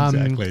honest. Yeah,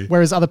 exactly.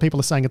 Whereas other people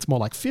are saying it's more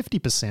like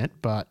 50%,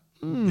 but.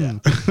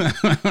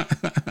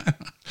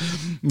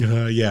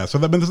 So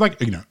there's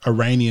like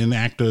Iranian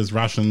actors,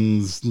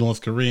 Russians,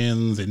 North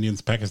Koreans,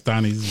 Indians,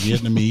 Pakistanis,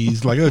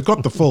 Vietnamese. Like they've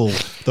got the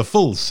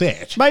full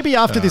set. Maybe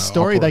after this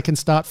story, they can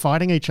start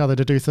fighting each other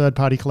to do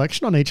third-party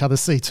collection on each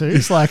other's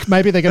C2s. Like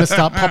maybe they're going to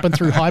start popping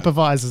through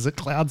hypervisors at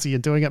Cloudsy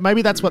and doing it.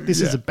 Maybe that's what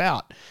this is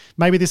about.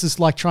 Maybe this is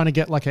like trying to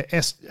get like a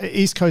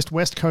East Coast,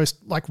 West Coast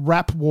like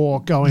rap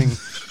war going.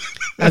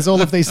 As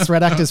all of these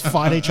threat actors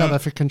fight each other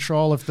for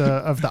control of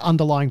the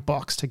underlying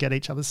box to get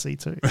each other's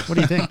C2. What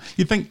do you think?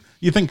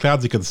 You think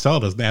Cloudsy could sell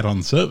it as an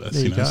add-on service?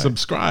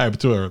 Subscribe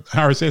to a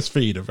RSS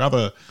feed of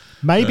other.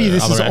 Maybe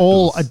this is actors.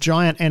 all a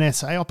giant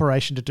NSA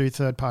operation to do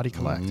third-party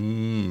collect.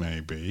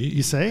 Maybe.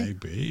 You see?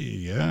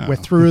 Maybe. Yeah. We're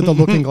through the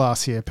looking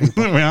glass here,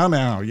 people. We are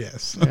now.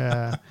 Yes.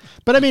 Yeah.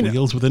 But I mean,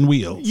 wheels within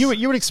wheels.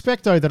 You would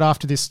expect though that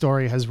after this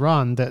story has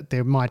run, that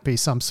there might be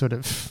some sort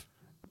of.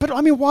 But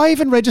I mean, why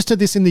even register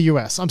this in the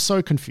US? I'm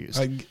so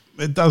confused.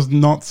 It does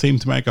not seem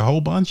to make a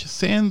whole bunch of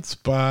sense,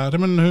 but I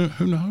mean,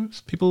 who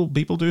knows? People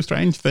do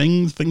strange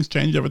things. Things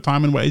change over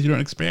time in ways you don't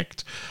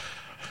expect.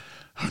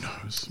 Who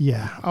knows?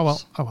 Yeah. Oh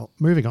well.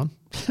 Moving on.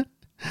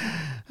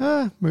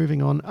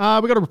 Moving on.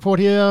 We got a report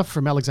here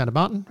from Alexander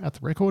Martin at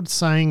The Record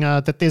saying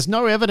that there's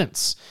no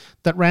evidence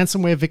that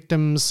ransomware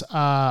victims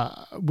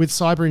with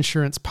cyber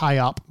insurance pay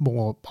up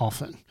more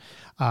often.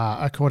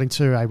 According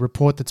to a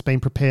report that's been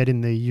prepared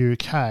in the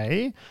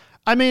UK.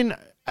 I mean,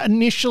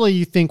 initially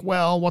you think,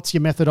 well, what's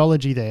your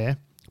methodology there?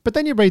 But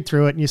then you read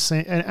through it and you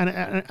see,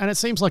 and it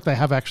seems like they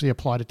have actually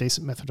applied a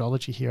decent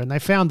methodology here, and they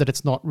found that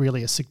it's not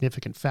really a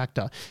significant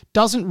factor.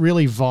 Doesn't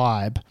really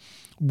vibe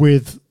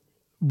with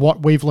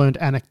what we've learned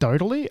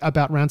anecdotally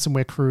about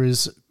ransomware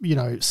crews,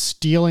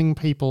 stealing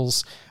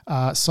people's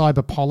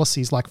cyber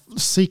policies, like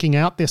seeking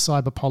out their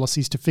cyber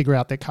policies to figure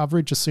out their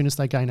coverage as soon as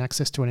they gain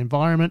access to an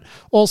environment.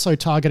 Also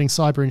targeting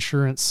cyber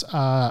insurance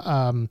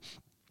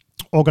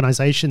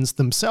organizations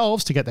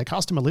themselves to get their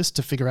customer list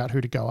to figure out who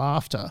to go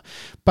after.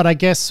 But I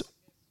guess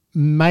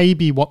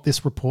maybe what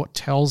this report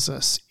tells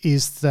us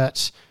is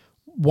that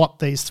what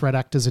these threat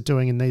actors are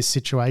doing in these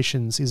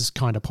situations is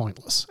kind of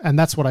pointless. And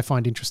that's what I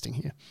find interesting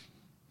here.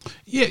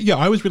 Yeah,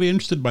 I was really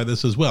interested by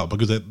this as well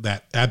because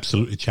that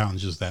absolutely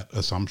challenges that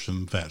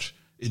assumption that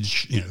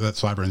that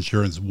cyber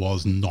insurance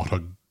was not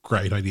a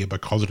great idea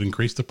because it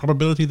increased the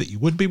probability that you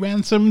would be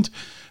ransomed.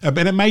 And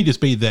it may just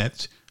be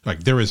that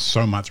like there is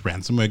so much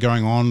ransomware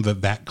going on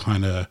that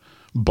kind of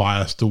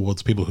bias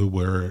towards people who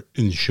were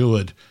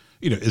insured,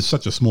 is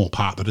such a small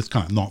part that it's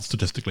kind of not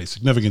statistically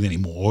significant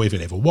anymore, if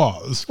it ever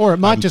was. Or it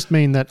might just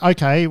mean that,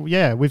 okay,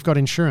 yeah, we've got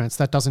insurance.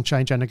 That doesn't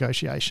change our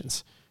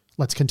negotiations.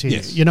 Let's continue,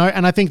 yes.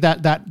 And I think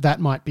that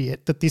might be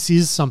it, that this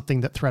is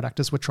something that threat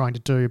actors were trying to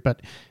do,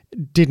 but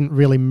didn't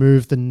really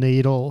move the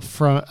needle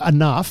for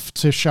enough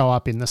to show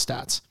up in the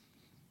stats.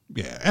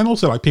 Yeah, and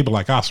also like people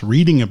like us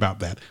reading about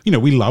that,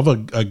 we love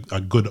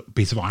a good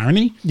piece of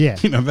irony. Yeah.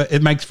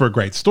 It makes for a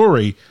great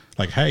story.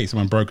 Like, hey,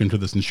 someone broke into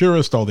this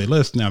insurer, stole their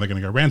list, now they're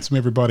going to go ransom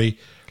everybody.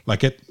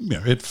 Like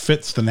it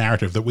fits the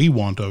narrative that we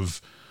want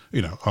of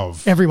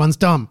everyone's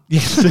dumb.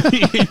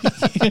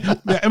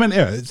 I mean,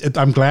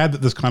 I'm glad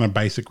that this kind of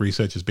basic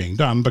research is being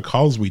done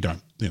because we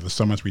don't, there's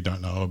so much we don't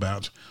know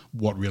about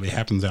what really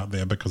happens out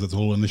there because it's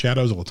all in the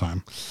shadows all the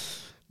time.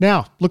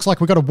 Now, looks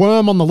like we've got a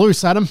worm on the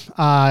loose, Adam,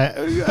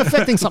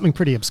 affecting something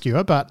pretty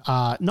obscure, but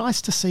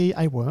nice to see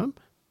a worm.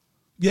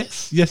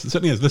 Yes, it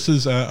certainly is. This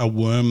is a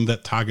worm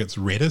that targets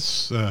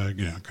Redis,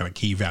 kind of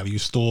key value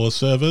store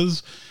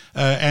servers,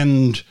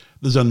 and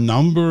there's a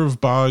number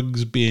of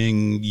bugs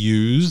being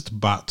used,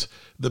 but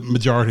the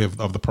majority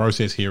of the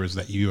process here is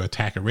that you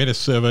attack a Redis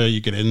server,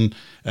 you get in,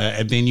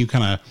 and then you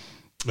kind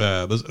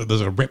of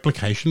there's a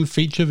replication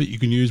feature that you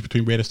can use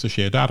between Redis to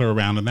share data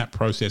around, and that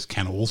process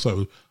can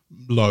also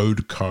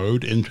load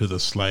code into the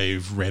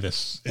slave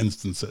Redis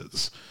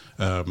instances.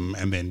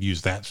 And then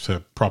use that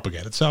to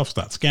propagate itself,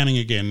 start scanning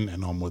again,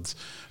 and onwards.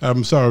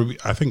 So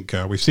I think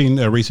we've seen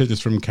researchers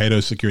from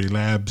Cato Security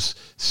Labs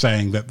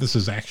saying that this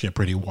is actually a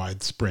pretty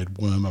widespread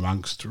worm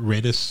amongst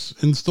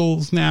Redis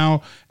installs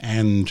now,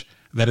 and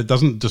that it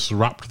doesn't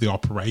disrupt the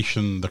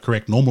operation, the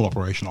correct normal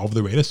operation of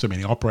the Redis. So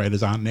many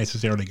operators aren't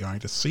necessarily going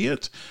to see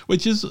it,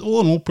 which is all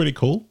in all pretty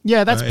cool.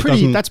 Yeah,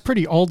 that's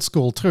pretty old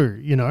school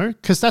too,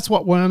 because that's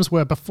what worms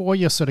were before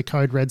your sort of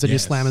code reds and your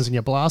slammers and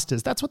your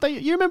blasters. That's what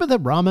you remember the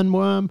ramen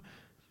worm?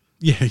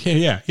 Yeah,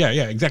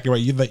 exactly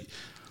right. They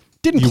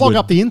didn't clog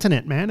up the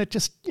internet, man. It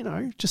just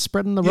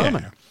spreading the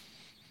ramen.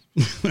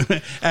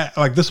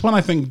 Like this one,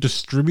 I think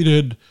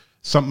distributed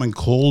something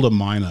called a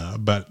miner,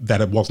 but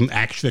that it wasn't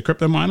actually a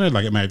crypto miner.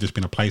 Like it may have just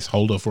been a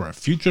placeholder for a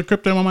future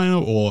crypto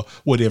miner or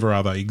whatever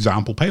other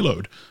example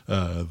payload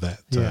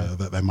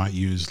that they might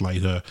use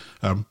later.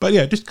 But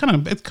yeah, it's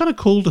kind of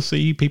cool to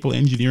see people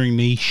engineering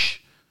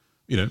niche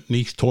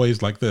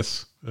toys like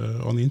this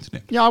on the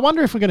internet. Yeah, I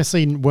wonder if we're going to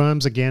see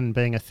worms again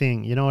being a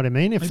thing. You know what I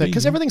mean?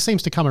 Because everything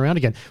seems to come around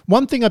again.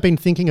 One thing I've been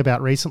thinking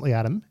about recently,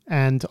 Adam,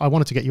 and I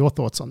wanted to get your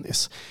thoughts on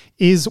this,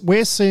 is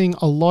we're seeing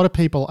a lot of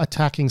people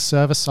attacking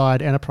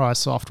server-side enterprise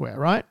software,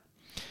 right?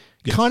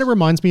 Yes. Kind of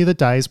reminds me of the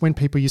days when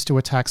people used to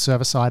attack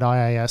server-side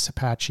IAS,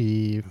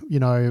 Apache,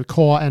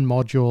 core and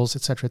modules,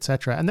 et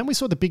cetera, and then we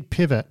saw the big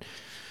pivot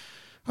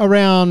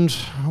around,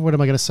 what am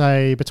I going to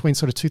say, between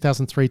sort of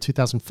 2003,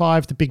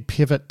 2005, the big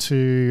pivot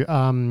to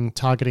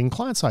targeting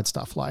client-side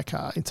stuff like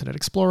Internet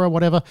Explorer,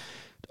 whatever.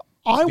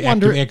 I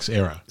wonder... ActiveX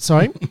era.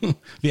 Sorry?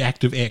 The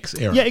ActiveX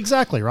era. Yeah,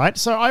 exactly, right?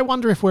 So I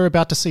wonder if we're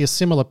about to see a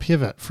similar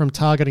pivot from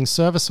targeting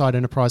server-side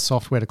enterprise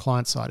software to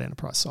client-side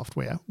enterprise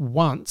software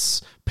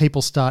once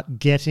people start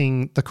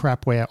getting the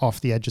crapware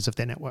off the edges of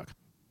their network.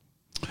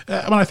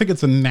 I think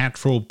it's a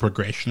natural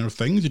progression of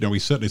things. We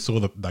certainly saw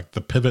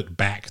the pivot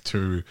back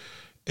to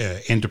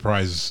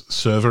enterprise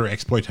server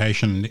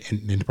exploitation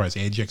and enterprise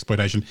edge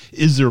exploitation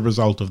is a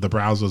result of the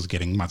browsers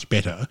getting much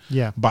better.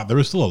 Yeah. But there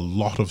is still a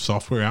lot of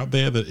software out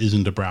there that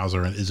isn't a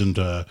browser and isn't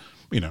an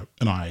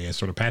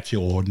IIS or Apache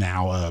or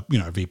now a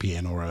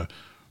VPN or a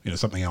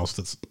something else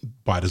that's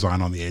by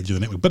design on the edge of the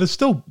network. But it's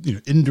still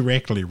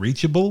indirectly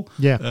reachable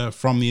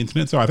from the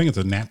internet. So I think it's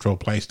a natural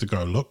place to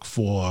go look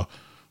for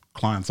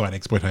client-side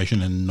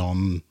exploitation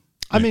in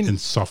in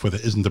software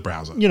that isn't a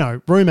browser.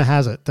 Rumor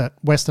has it that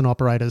Western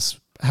operators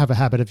have a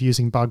habit of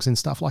using bugs in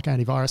stuff like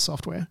antivirus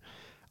software.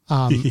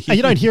 And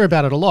you don't hear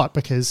about it a lot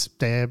because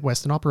they're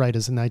Western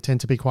operators and they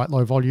tend to be quite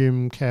low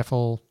volume,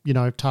 careful,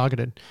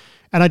 targeted.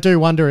 And I do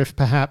wonder if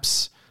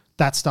perhaps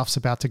that stuff's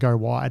about to go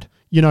wide.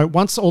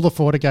 Once all the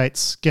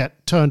FortiGates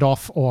get turned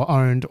off or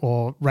owned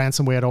or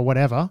ransomware or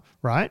whatever,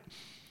 right?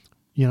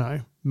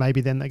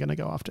 Maybe then they're going to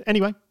go after.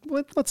 Anyway,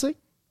 let's see.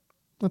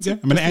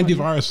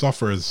 Antivirus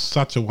software is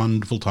such a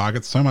wonderful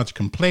target. So much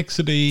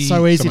complexity.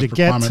 So easy to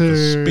get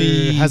to.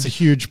 Speed. Has a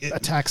huge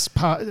attack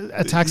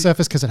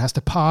surface because it has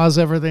to parse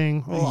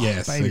everything. Oh,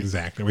 yes, baby.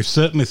 Exactly. We've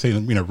certainly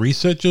seen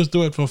researchers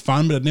do it for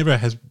fun, but it never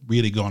has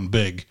really gone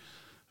big.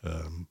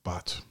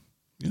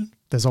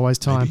 There's always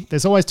time.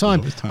 There's always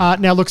time.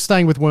 Now, look,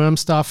 staying with worm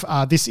stuff,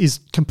 this is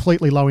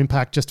completely low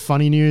impact, just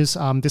funny news.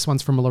 This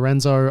one's from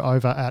Lorenzo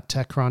over at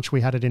TechCrunch.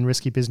 We had it in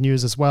Risky Biz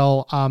News as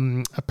well.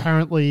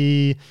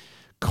 Apparently,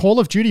 Call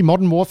of Duty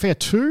Modern Warfare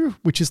 2,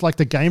 which is like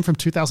the game from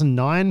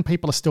 2009,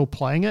 people are still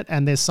playing it,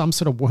 and there's some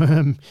sort of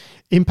worm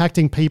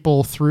impacting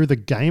people through the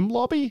game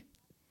lobby.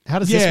 How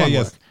does this one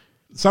work?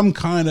 Some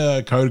kind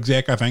of code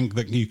exec, I think,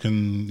 that you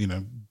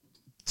can,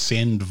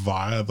 send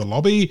via the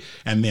lobby,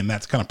 and then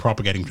that's kind of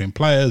propagating between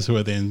players who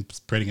are then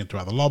spreading it to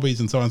other lobbies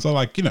and so on.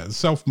 So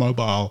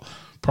self-mobile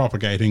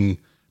propagating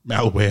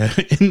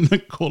malware in the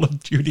Call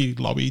of Duty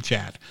lobby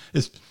chat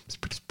is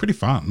pretty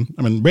fun.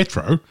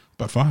 Retro,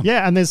 but fun.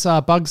 Yeah, and there's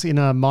bugs in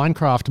a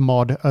Minecraft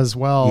mod as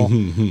well.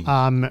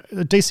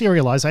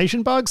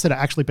 Deserialization bugs that are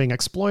actually being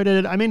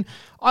exploited. I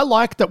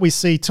like that we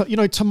see,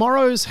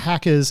 tomorrow's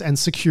hackers and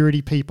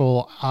security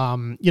people,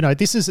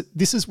 this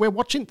is we're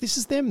watching, this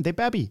is them. They're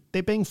babby.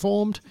 They're being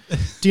formed.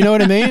 Do you know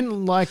what I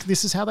mean? Like,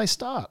 this is how they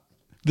start.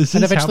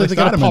 And eventually they're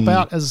going to pop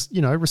out as,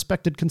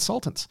 respected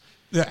consultants.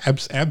 Yeah,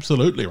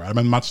 absolutely right.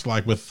 Much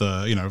like with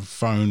the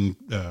phone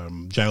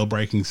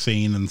jailbreaking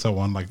scene and so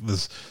on. Like,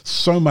 there's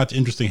so much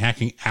interesting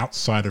hacking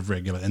outside of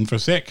regular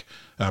InfoSec.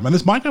 And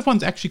this Minecraft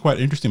one's actually quite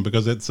interesting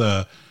because it's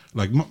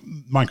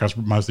Minecraft's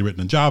mostly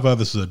written in Java.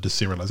 This is a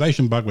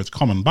deserialization bug, which is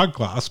common bug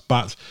class,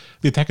 but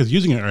the attackers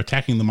using it are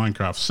attacking the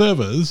Minecraft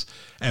servers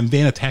and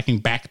then attacking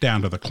back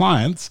down to the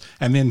clients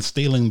and then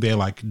stealing their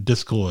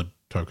Discord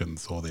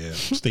tokens or their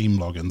Steam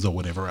logins or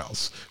whatever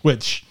else,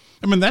 which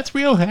I mean, that's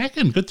real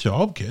hacking. Good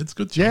job, kids.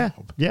 Good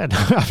job. Yeah. No,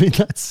 I mean,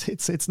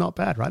 it's not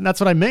bad, right? And that's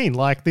what I mean.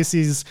 Like this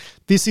is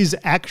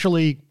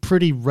actually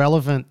pretty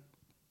relevant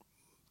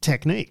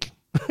technique,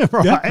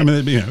 right? Yeah, I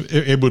mean,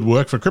 it would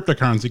work for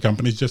cryptocurrency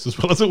companies just as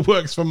well as it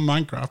works for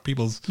Minecraft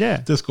people's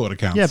Discord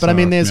accounts. Yeah, but I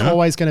mean, there's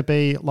always going to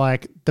be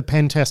like the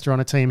pen tester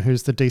on a team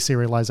who's the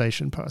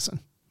deserialization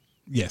person.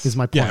 Yes, is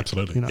my point. Yeah,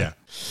 absolutely. Yeah.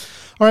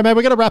 All right, mate,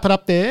 we're going to wrap it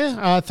up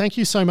there. Thank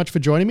you so much for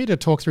joining me to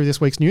talk through this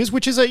week's news,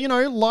 which is a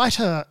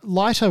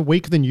lighter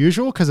week than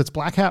usual because it's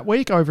Black Hat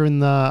week over in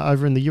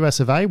the US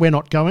of A. We're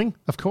not going,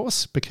 of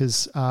course,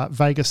 because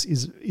Vegas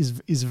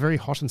is a very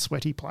hot and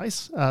sweaty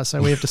place.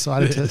 So we have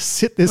decided to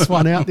sit this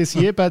one out this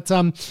year. But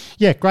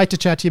great to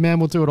chat to you, man.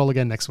 We'll do it all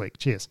again next week.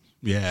 Cheers.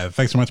 Yeah,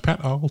 thanks so much, Pat.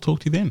 I'll talk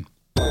to you then.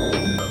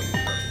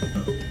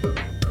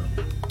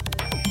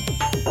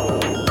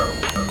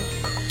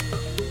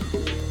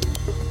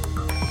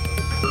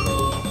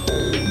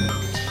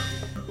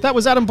 That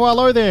was Adam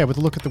Boileau there with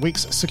a look at the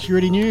week's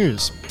security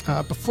news.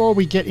 Before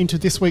we get into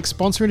this week's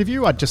sponsor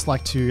interview, I'd just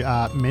like to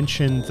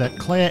mention that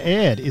Claire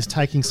Aird is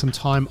taking some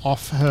time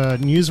off her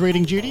news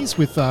reading duties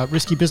with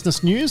Risky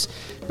Business News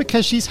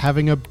because she's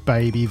having a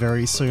baby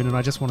very soon, and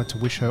I just wanted to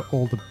wish her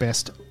all the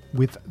best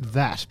with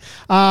that.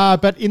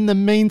 But in the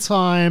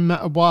meantime,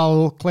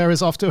 while Claire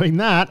is off doing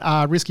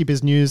that, Risky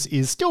Biz News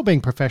is still being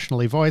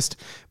professionally voiced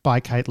by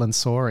Caitlin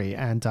Sori,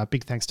 and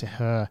big thanks to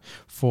her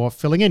for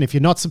filling in. If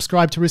you're not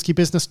subscribed to Risky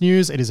Business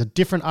News, it is a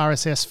different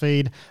RSS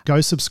feed.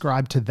 Go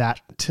subscribe to that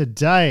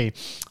today.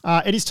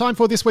 It is time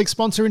for this week's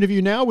sponsor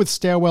interview now with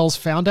Stairwell's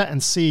founder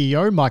and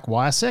CEO, Mike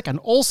Wiasek, and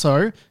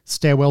also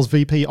Stairwell's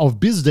VP of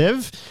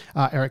BizDev,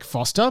 Eric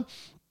Foster.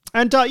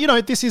 And,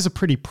 this is a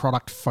pretty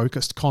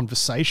product-focused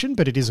conversation,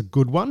 but it is a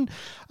good one.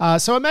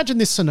 So imagine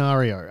this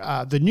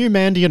scenario. The new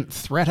Mandiant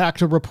threat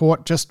actor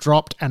report just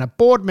dropped, and a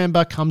board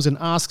member comes and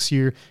asks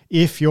you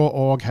if your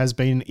org has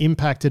been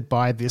impacted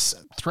by this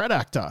threat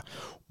actor.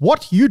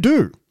 What you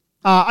do?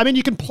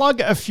 You can plug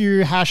a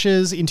few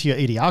hashes into your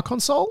EDR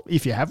console,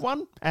 if you have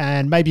one,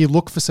 and maybe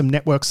look for some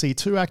network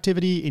C2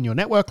 activity in your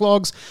network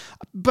logs,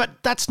 but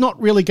that's not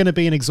really going to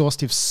be an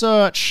exhaustive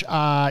search.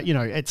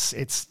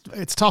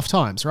 It's tough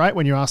times, right,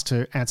 when you're asked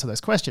to answer those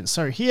questions.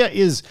 So here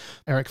is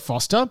Eric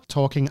Foster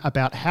talking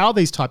about how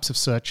these types of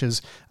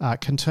searches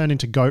can turn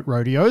into goat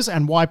rodeos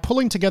and why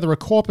pulling together a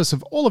corpus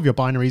of all of your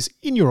binaries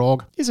in your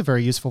org is a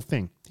very useful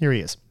thing. Here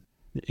he is.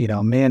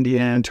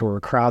 Mandiant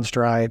or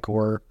CrowdStrike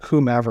or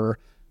whomever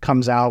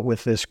comes out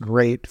with this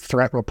great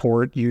threat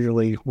report,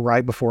 usually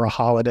right before a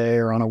holiday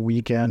or on a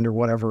weekend or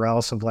whatever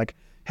else, of like,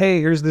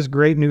 hey, here's this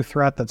great new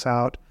threat that's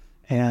out.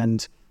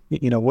 And,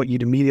 what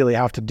you'd immediately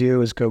have to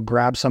do is go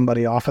grab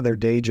somebody off of their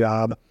day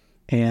job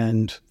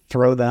and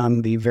throw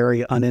them the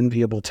very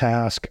unenviable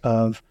task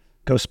of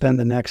go spend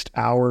the next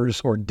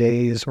hours or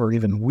days or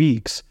even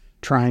weeks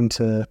trying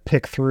to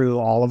pick through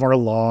all of our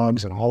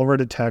logs and all of our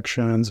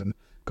detections and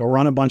go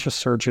run a bunch of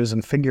searches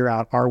and figure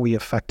out, are we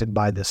affected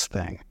by this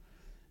thing?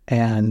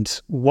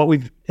 And what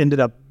we've ended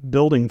up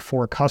building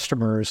for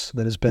customers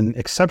that has been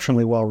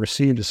exceptionally well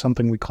received is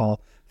something we call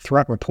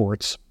threat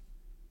reports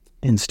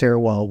in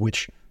Stairwell,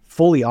 which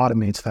fully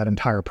automates that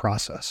entire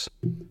process.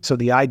 So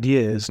the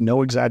idea is,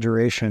 no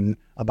exaggeration,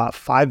 about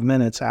 5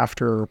 minutes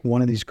after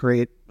one of these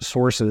great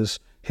sources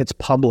hits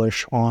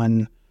publish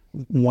on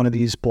one of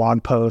these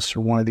blog posts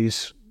or one of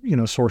these,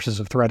 sources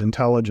of threat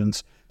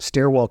intelligence,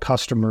 Stairwell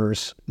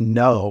customers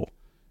know,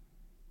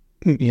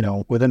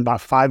 within about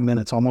 5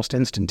 minutes, almost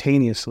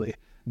instantaneously,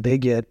 they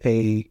get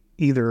a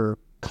either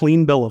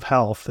clean bill of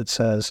health that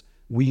says,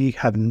 we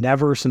have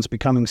never, since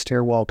becoming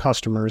Stairwell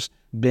customers,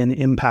 been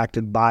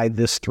impacted by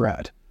this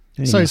threat.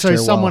 So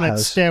someone at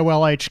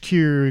Stairwell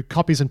HQ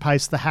copies and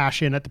pastes the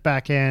hash in at the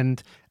back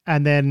end,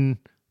 and then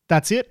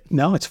that's it?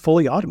 No, it's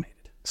fully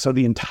automated. So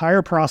the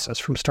entire process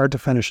from start to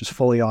finish is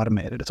fully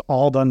automated. It's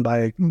all done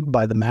by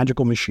the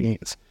magical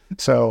machines.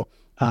 So,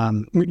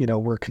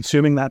 we're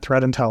consuming that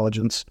threat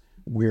intelligence.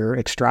 We're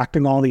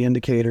extracting all the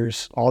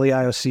indicators, all the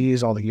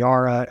IOCs, all the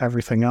Yara,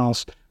 everything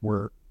else.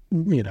 We're,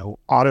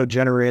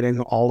 auto-generating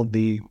all of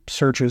the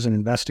searches and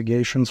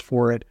investigations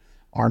for it.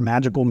 Our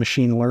magical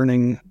machine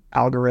learning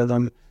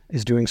algorithm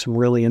is doing some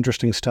really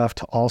interesting stuff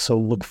to also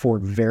look for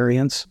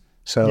variants.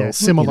 So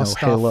similar stuff.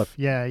 Hey, look,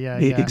 yeah.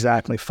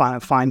 Exactly.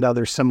 Find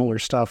other similar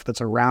stuff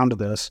that's around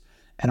this.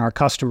 And our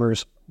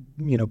customers,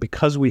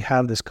 because we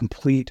have this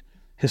complete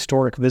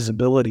historic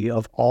visibility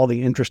of all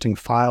the interesting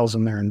files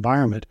in their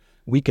environment,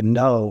 we can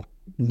know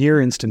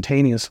near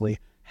instantaneously,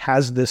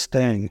 has this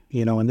thing,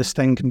 and this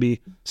thing can be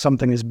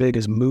something as big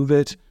as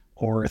MoveIt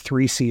or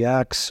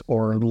 3CX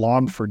or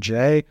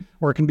Log4j,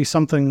 or it can be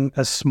something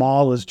as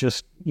small as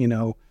just,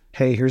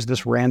 hey, here's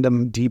this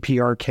random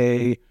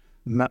DPRK,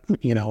 Mac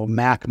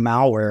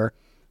malware,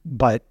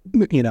 but,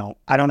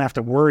 I don't have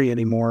to worry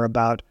anymore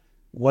about,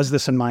 was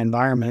this in my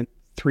environment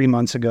 3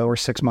 months ago or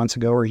 6 months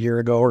ago or a year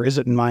ago, or is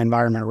it in my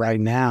environment right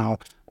now?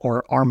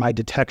 Or are my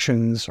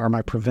detections, are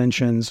my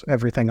preventions,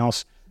 everything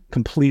else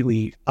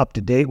completely up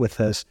to date with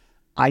this?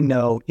 I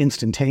know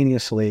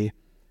instantaneously,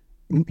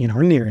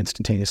 or near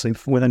instantaneously.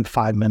 Within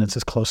 5 minutes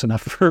is close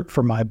enough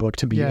for my book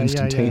to be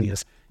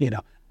instantaneous.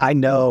 I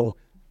know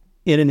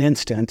in an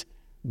instant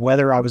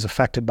whether I was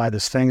affected by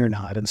this thing or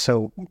not. And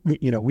so,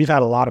 we've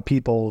had a lot of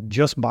people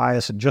just buy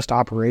us and just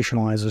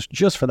operationalize us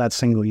just for that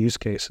single use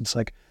case. It's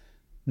like,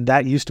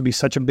 that used to be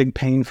such a big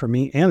pain for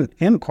me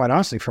and quite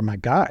honestly for my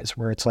guys,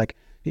 where it's like,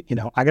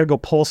 I got to go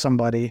pull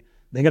somebody.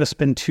 They got to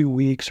spend 2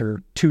 weeks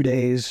or 2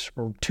 days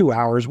or 2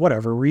 hours,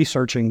 whatever,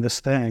 researching this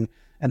thing.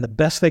 And the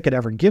best they could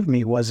ever give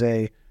me was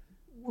we're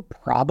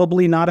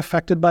probably not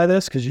affected by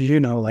this, because,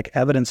 like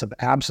evidence of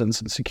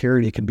absence and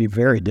security can be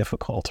very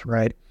difficult,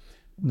 right?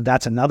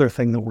 That's another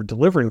thing that we're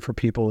delivering for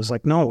people is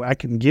like, no, I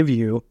can give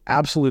you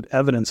absolute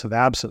evidence of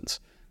absence.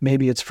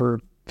 Maybe it's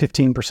for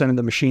 15% of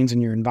the machines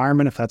in your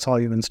environment. If that's all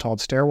you've installed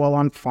Stairwell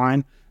on,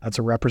 fine. That's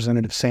a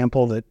representative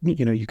sample that,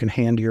 you can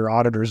hand to your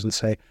auditors and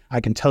say,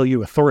 I can tell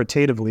you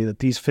authoritatively that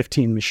these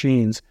 15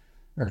 machines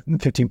or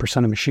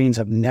 15% of machines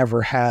have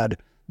never had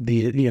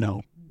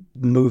the,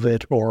 move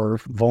it or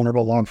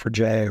vulnerable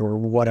log4j or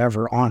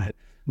whatever on it.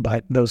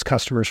 But those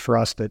customers for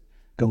us that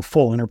go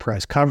full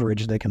enterprise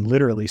coverage, they can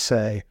literally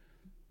say,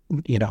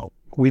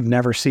 we've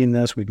never seen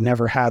this. We've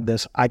never had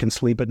this. I can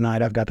sleep at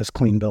night. I've got this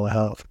clean bill of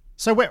health.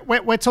 So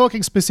we're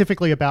talking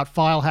specifically about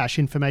file hash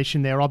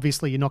information there.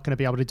 Obviously, you're not going to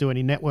be able to do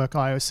any network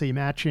IOC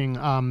matching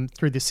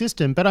through the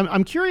system. But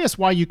I'm curious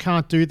why you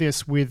can't do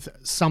this with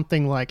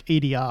something like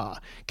EDR,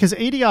 because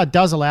EDR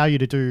does allow you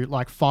to do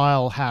like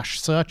file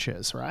hash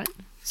searches, right?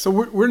 So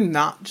we're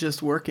not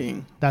just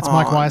working. That's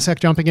Mike Wiasek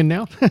jumping in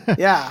now.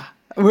 Yeah.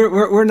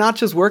 We're not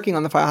just working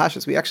on the file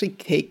hashes. We actually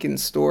take and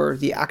store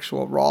the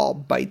actual raw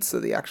bytes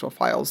of the actual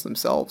files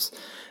themselves.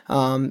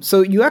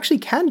 So you actually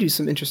can do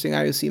some interesting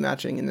IOC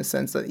matching in the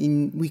sense that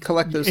we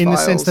collect those files. In the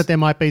sense that there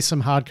might be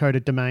some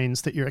hard-coded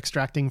domains that you're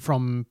extracting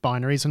from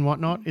binaries and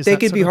whatnot? They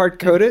could be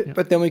hard-coded,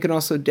 but then we can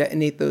also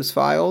detonate those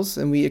files,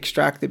 and we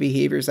extract the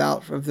behaviors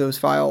out of those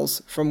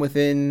files from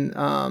within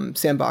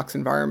sandbox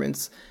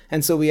environments.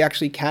 And so we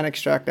actually can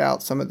extract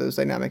out some of those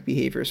dynamic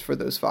behaviors for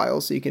those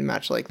files, so you can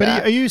match like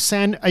that. But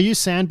are you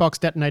sandbox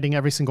detonating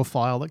every single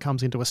file that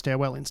comes into a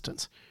Stairwell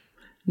instance?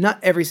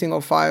 Not every single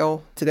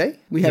file today.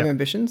 We have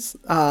ambitions,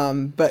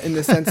 but in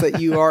the sense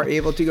that you are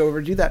able to go over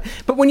and do that.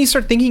 But when you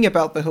start thinking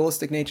about the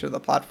holistic nature of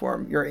the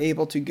platform, you're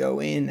able to go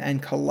in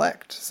and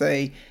collect,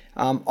 say,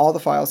 all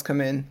the files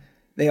come in,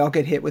 they all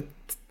get hit with,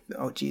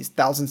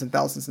 thousands and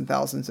thousands and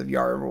thousands of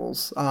Yara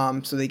rules.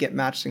 So they get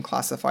matched and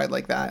classified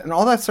like that. And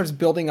all that starts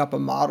building up a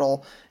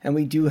model. And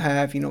we do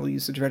have, we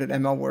use the dreaded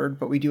ML word,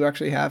 but we do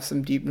actually have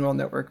some deep neural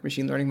network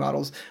machine learning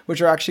models,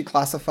 which are actually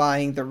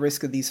classifying the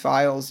risk of these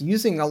files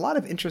using a lot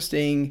of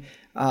interesting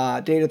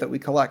data that we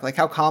collect. Like,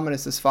 how common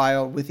is this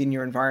file within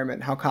your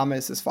environment? How common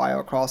is this file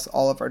across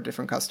all of our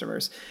different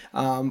customers?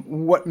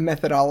 What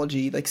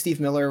methodology, like Steve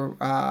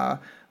Miller,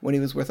 when he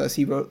was with us,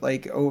 he wrote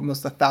like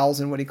almost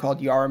 1,000 what he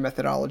called Yara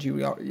methodology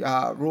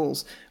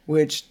rules,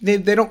 which they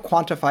don't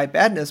quantify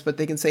badness, but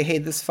they can say, hey,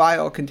 this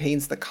file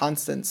contains the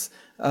constants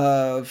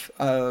of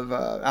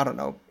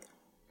RC6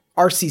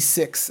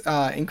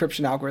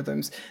 encryption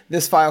algorithms.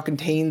 This file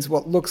contains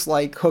what looks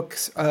like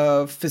hooks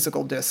of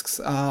physical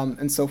disks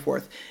and so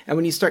forth. And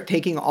when you start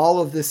taking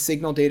all of this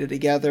signal data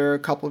together,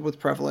 coupled with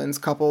prevalence,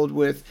 coupled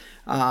with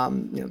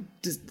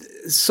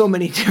so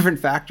many different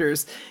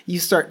factors, you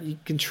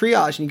can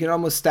triage and you can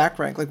almost stack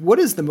rank. Like, what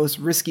is the most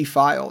risky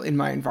file in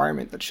my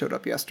environment that showed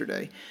up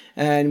yesterday?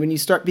 And when you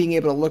start being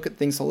able to look at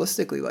things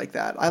holistically like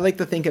that, I like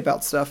to think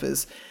about stuff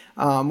as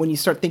when you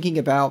start thinking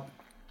about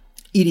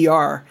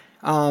EDR,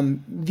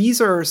 these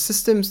are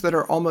systems that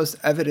are almost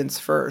evidence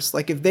first.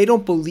 Like, if they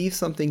don't believe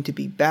something to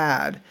be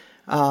bad,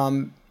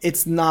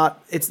 it's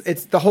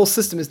the whole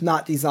system is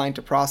not designed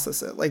to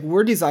process it. Like,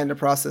 we're designed to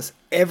process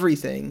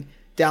everything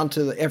down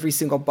to every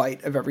single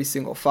byte of every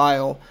single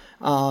file.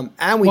 And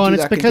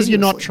it's because you're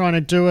not trying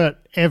to do it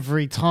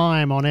every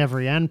time on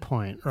every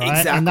endpoint, right?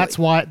 Exactly. And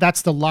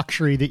that's the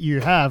luxury that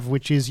you have,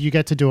 which is you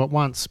get to do it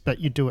once, but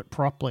you do it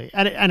properly.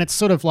 And it's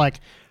sort of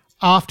like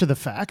after the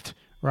fact,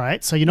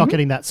 right? So you're not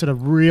getting that sort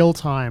of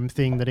real-time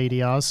thing that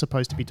EDR is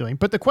supposed to be doing.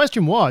 But the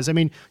question was,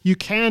 you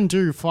can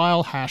do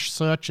file hash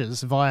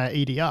searches via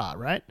EDR,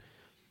 right?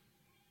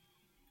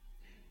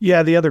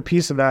 Yeah, the other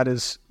piece of that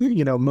is,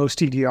 most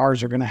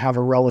EDRs are going to have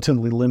a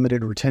relatively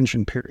limited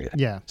retention period.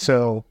 Yeah.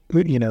 So,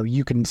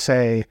 you can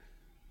say,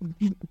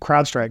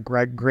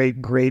 CrowdStrike,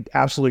 great,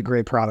 absolutely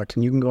great product.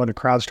 And you can go into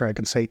CrowdStrike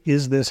and say,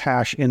 is this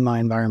hash in my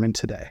environment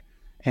today?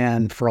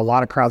 And for a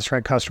lot of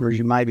CrowdStrike customers,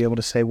 you might be able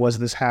to say, was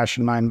this hash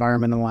in my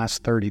environment in the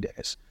last 30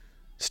 days?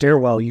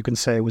 Stairwell, you can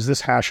say, was this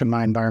hash in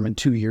my environment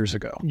 2 years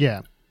ago?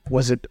 Yeah.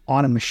 Was it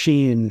on a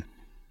machine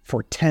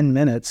for 10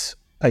 minutes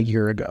a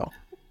year ago?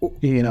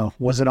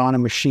 Was it on a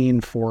machine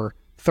for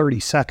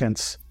 30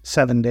 seconds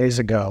 7 days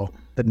ago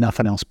that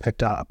nothing else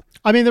picked up?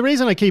 The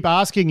reason I keep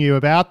asking you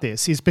about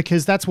this is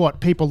because that's what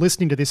people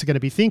listening to this are going to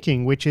be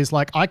thinking, which is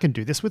like, I can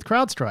do this with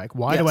CrowdStrike.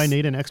 Why do I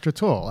need an extra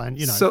tool? And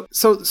So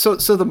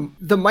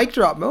the mic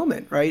drop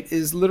moment, right,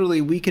 is literally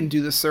we can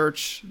do the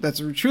search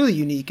that's truly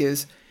unique.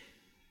 Is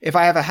if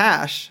I have a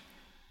hash,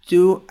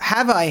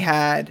 have I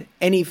had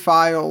any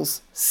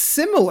files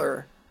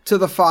similar to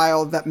the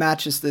file that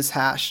matches this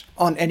hash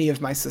on any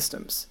of my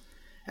systems?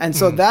 And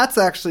so that's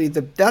actually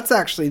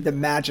the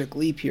magic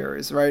leap here,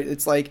 is right.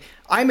 It's like,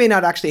 I may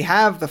not actually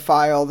have the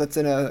file that's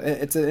in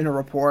a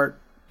report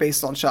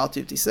based on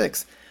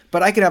SHA-256,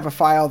 but I can have a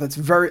file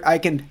I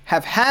can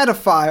have had a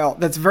file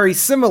that's very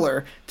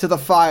similar to the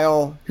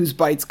file whose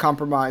bytes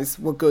compromise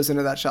what goes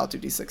into that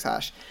SHA-256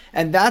 hash.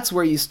 And that's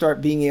where you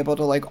start being able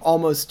to like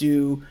almost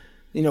do,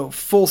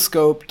 full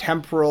scope,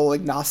 temporal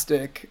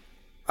agnostic,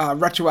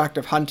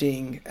 retroactive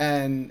hunting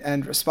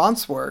and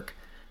response work,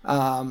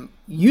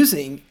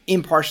 using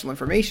impartial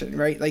information,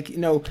 right? Like,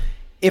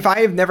 if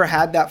I have never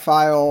had that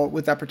file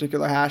with that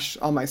particular hash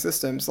on my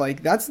systems,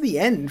 like that's the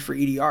end for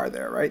EDR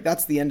there, right?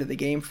 That's the end of the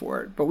game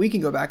for it. But we can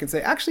go back and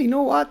say, actually, you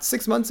know what?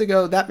 6 months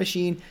ago, that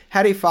machine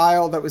had a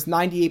file that was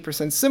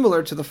 98%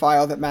 similar to the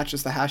file that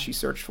matches the hash you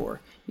searched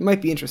for. You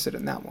might be interested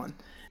in that one.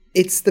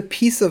 It's the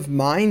peace of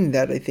mind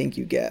that I think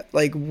you get.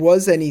 Like,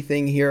 was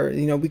anything here,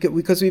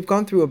 because we've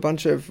gone through a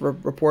bunch of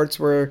reports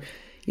where,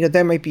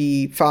 there might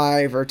be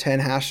 5 or 10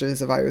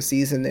 hashes of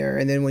IOCs in there.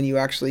 And then when you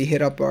actually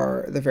hit up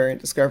the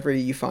variant discovery,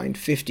 you find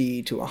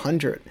 50 to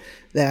 100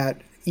 that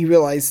you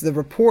realize the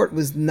report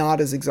was not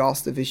as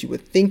exhaustive as you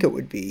would think it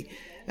would be.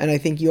 And I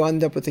think you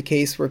end up with a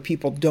case where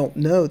people don't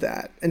know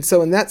that. And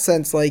so in that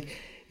sense, like,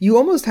 you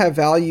almost have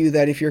value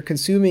that if you're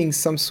consuming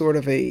some sort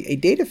of a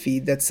data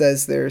feed that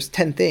says there's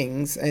 10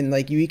 things, and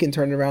like you can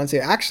turn around and say,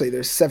 actually,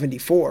 there's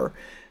 74,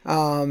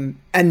 and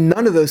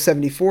none of those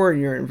 74 in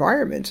your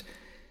environment.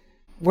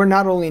 We're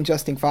not only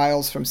ingesting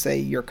files from, say,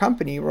 your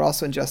company, we're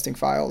also ingesting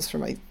files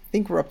from, I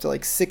think we're up to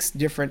like 6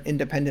 different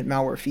independent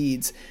malware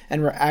feeds,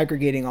 and we're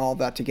aggregating all of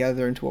that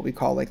together into what we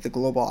call like the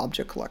global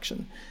object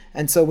collection.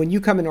 And so when you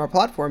come into our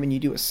platform and you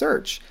do a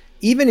search,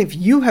 even if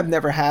you have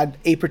never had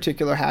a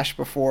particular hash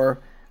before,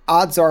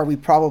 odds are we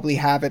probably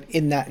have it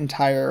in that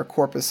entire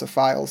corpus of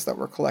files that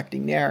we're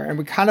collecting there. And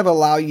we kind of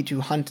allow you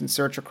to hunt and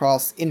search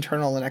across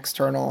internal and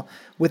external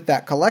with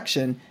that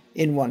collection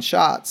in one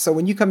shot. So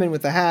when you come in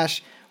with a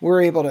hash,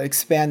 we're able to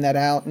expand that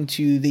out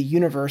into the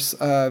universe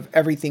of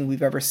everything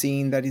we've ever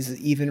seen that is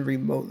even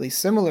remotely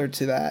similar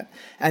to that.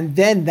 And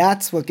then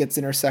that's what gets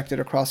intersected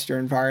across your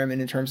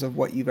environment in terms of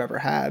what you've ever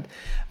had.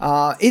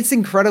 It's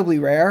incredibly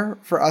rare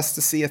for us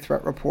to see a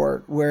threat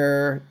report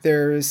where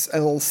there's a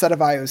little set of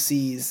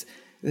IOCs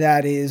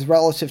that is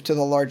relative to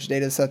the large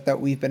data set that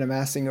we've been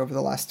amassing over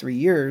the last 3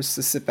 years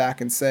to sit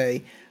back and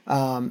say,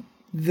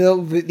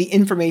 the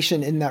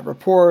information in that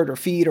report or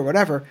feed or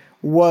whatever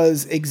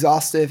was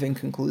exhaustive and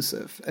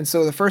conclusive. And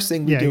so the first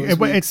thing we do is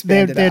we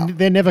expand it out.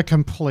 They're never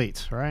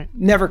complete, right?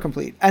 Never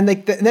complete. And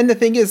then the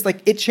thing is,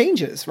 like, it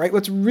changes, right?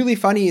 What's really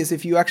funny is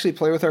if you actually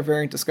play with our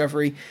variant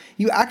discovery,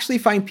 you actually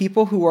find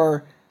people who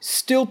are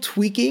still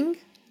tweaking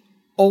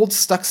old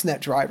Stuxnet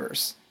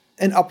drivers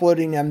and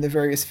uploading them to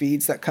various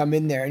feeds that come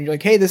in there. And you're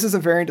like, hey, this is a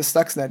variant of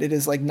Stuxnet. It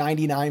is like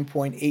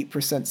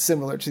 99.8%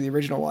 similar to the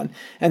original one.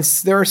 And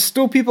there are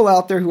still people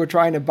out there who are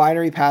trying to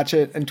binary patch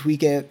it and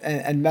tweak it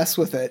and mess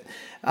with it.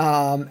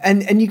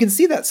 And you can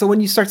see that. So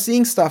when you start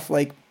seeing stuff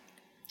like,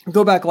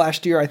 go back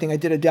last year, I think I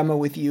did a demo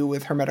with you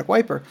with Hermetic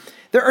Wiper.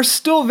 There are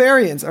still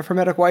variants of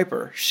Hermetic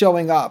Wiper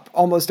showing up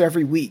almost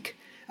every week.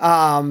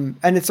 And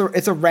it's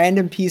a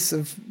random piece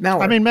of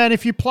malware. I mean, man,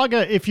 if you plug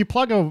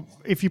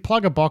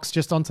a box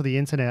just onto the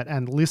internet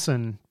and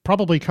listen,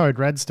 probably Code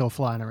Red's still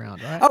flying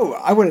around, right? Oh,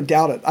 I wouldn't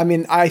doubt it. I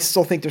mean, I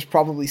still think there's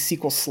probably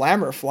SQL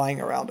Slammer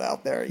flying around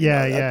out there.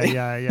 Yeah.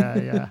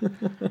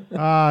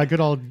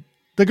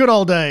 The good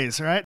old days,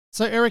 right?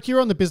 So, Eric,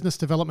 you're on the business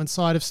development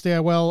side of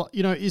Stairwell.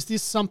 Is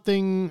this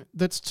something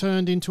that's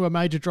turned into a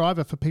major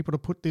driver for people to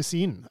put this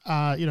in?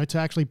 To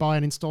actually buy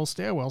and install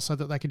Stairwell so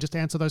that they can just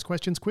answer those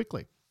questions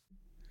quickly.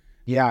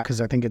 Yeah, because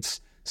I think it's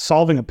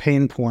solving a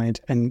pain point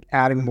and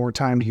adding more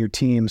time to your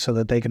team so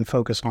that they can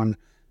focus on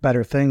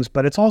better things.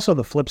 But it's also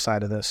the flip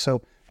side of this.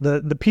 So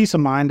the peace of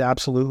mind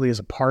absolutely is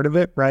a part of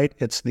it, right?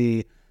 It's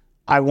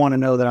I want to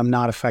know that I'm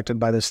not affected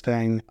by this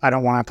thing. I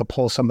don't want to have to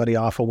pull somebody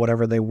off of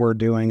whatever they were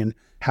doing and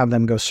have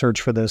them go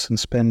search for this and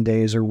spend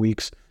days or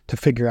weeks to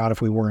figure out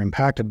if we were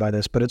impacted by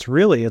this. But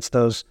it's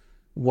those,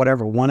 1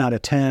 out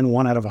of 10,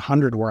 1 out of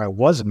 100 where I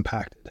was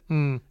impacted.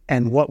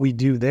 And what we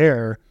do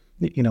there,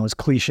 as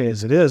cliche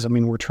as it is, I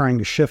mean, we're trying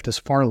to shift as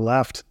far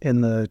left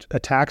in the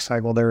attack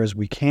cycle there as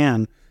we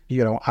can.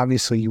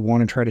 Obviously you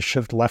want to try to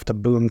shift left to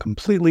boom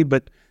completely,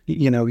 but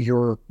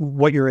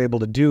what you're able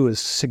to do is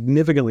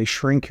significantly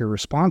shrink your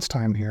response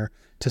time here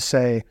to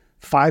say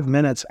 5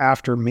 minutes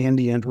after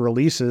Mandiant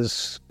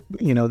releases,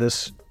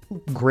 this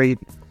great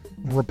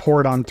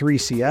report on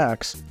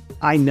 3CX,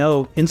 I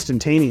know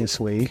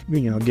instantaneously,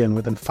 again,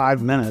 within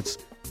 5 minutes,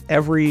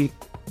 every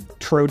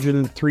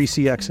Trojan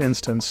 3CX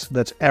instance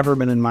that's ever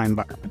been in my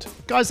environment.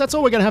 Guys, that's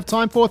all we're going to have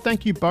time for.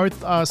 Thank you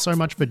both so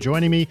much for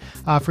joining me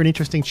for an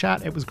interesting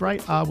chat. It was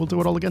great. We'll do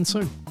it all again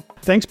soon.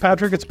 Thanks,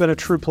 Patrick. It's been a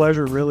true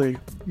pleasure. Really,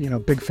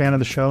 big fan of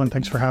the show, and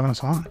thanks for having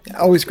us on.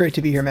 Always great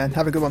to be here, man.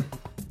 Have a good one.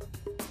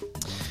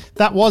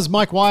 That was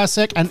Mike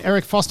Wiasek and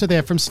Eric Foster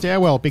there from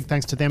Stairwell. Big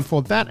thanks to them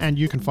for that, and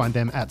you can find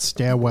them at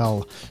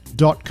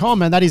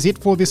stairwell.com. And that is it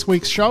for this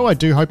week's show. I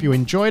do hope you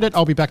enjoyed it.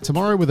 I'll be back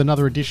tomorrow with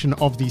another edition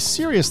of the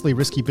Seriously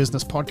Risky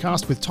Business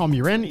podcast with Tom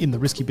Uren in the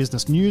Risky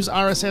Business News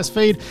RSS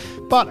feed.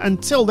 But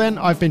until then,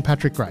 I've been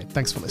Patrick Gray.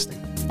 Thanks for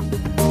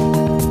listening.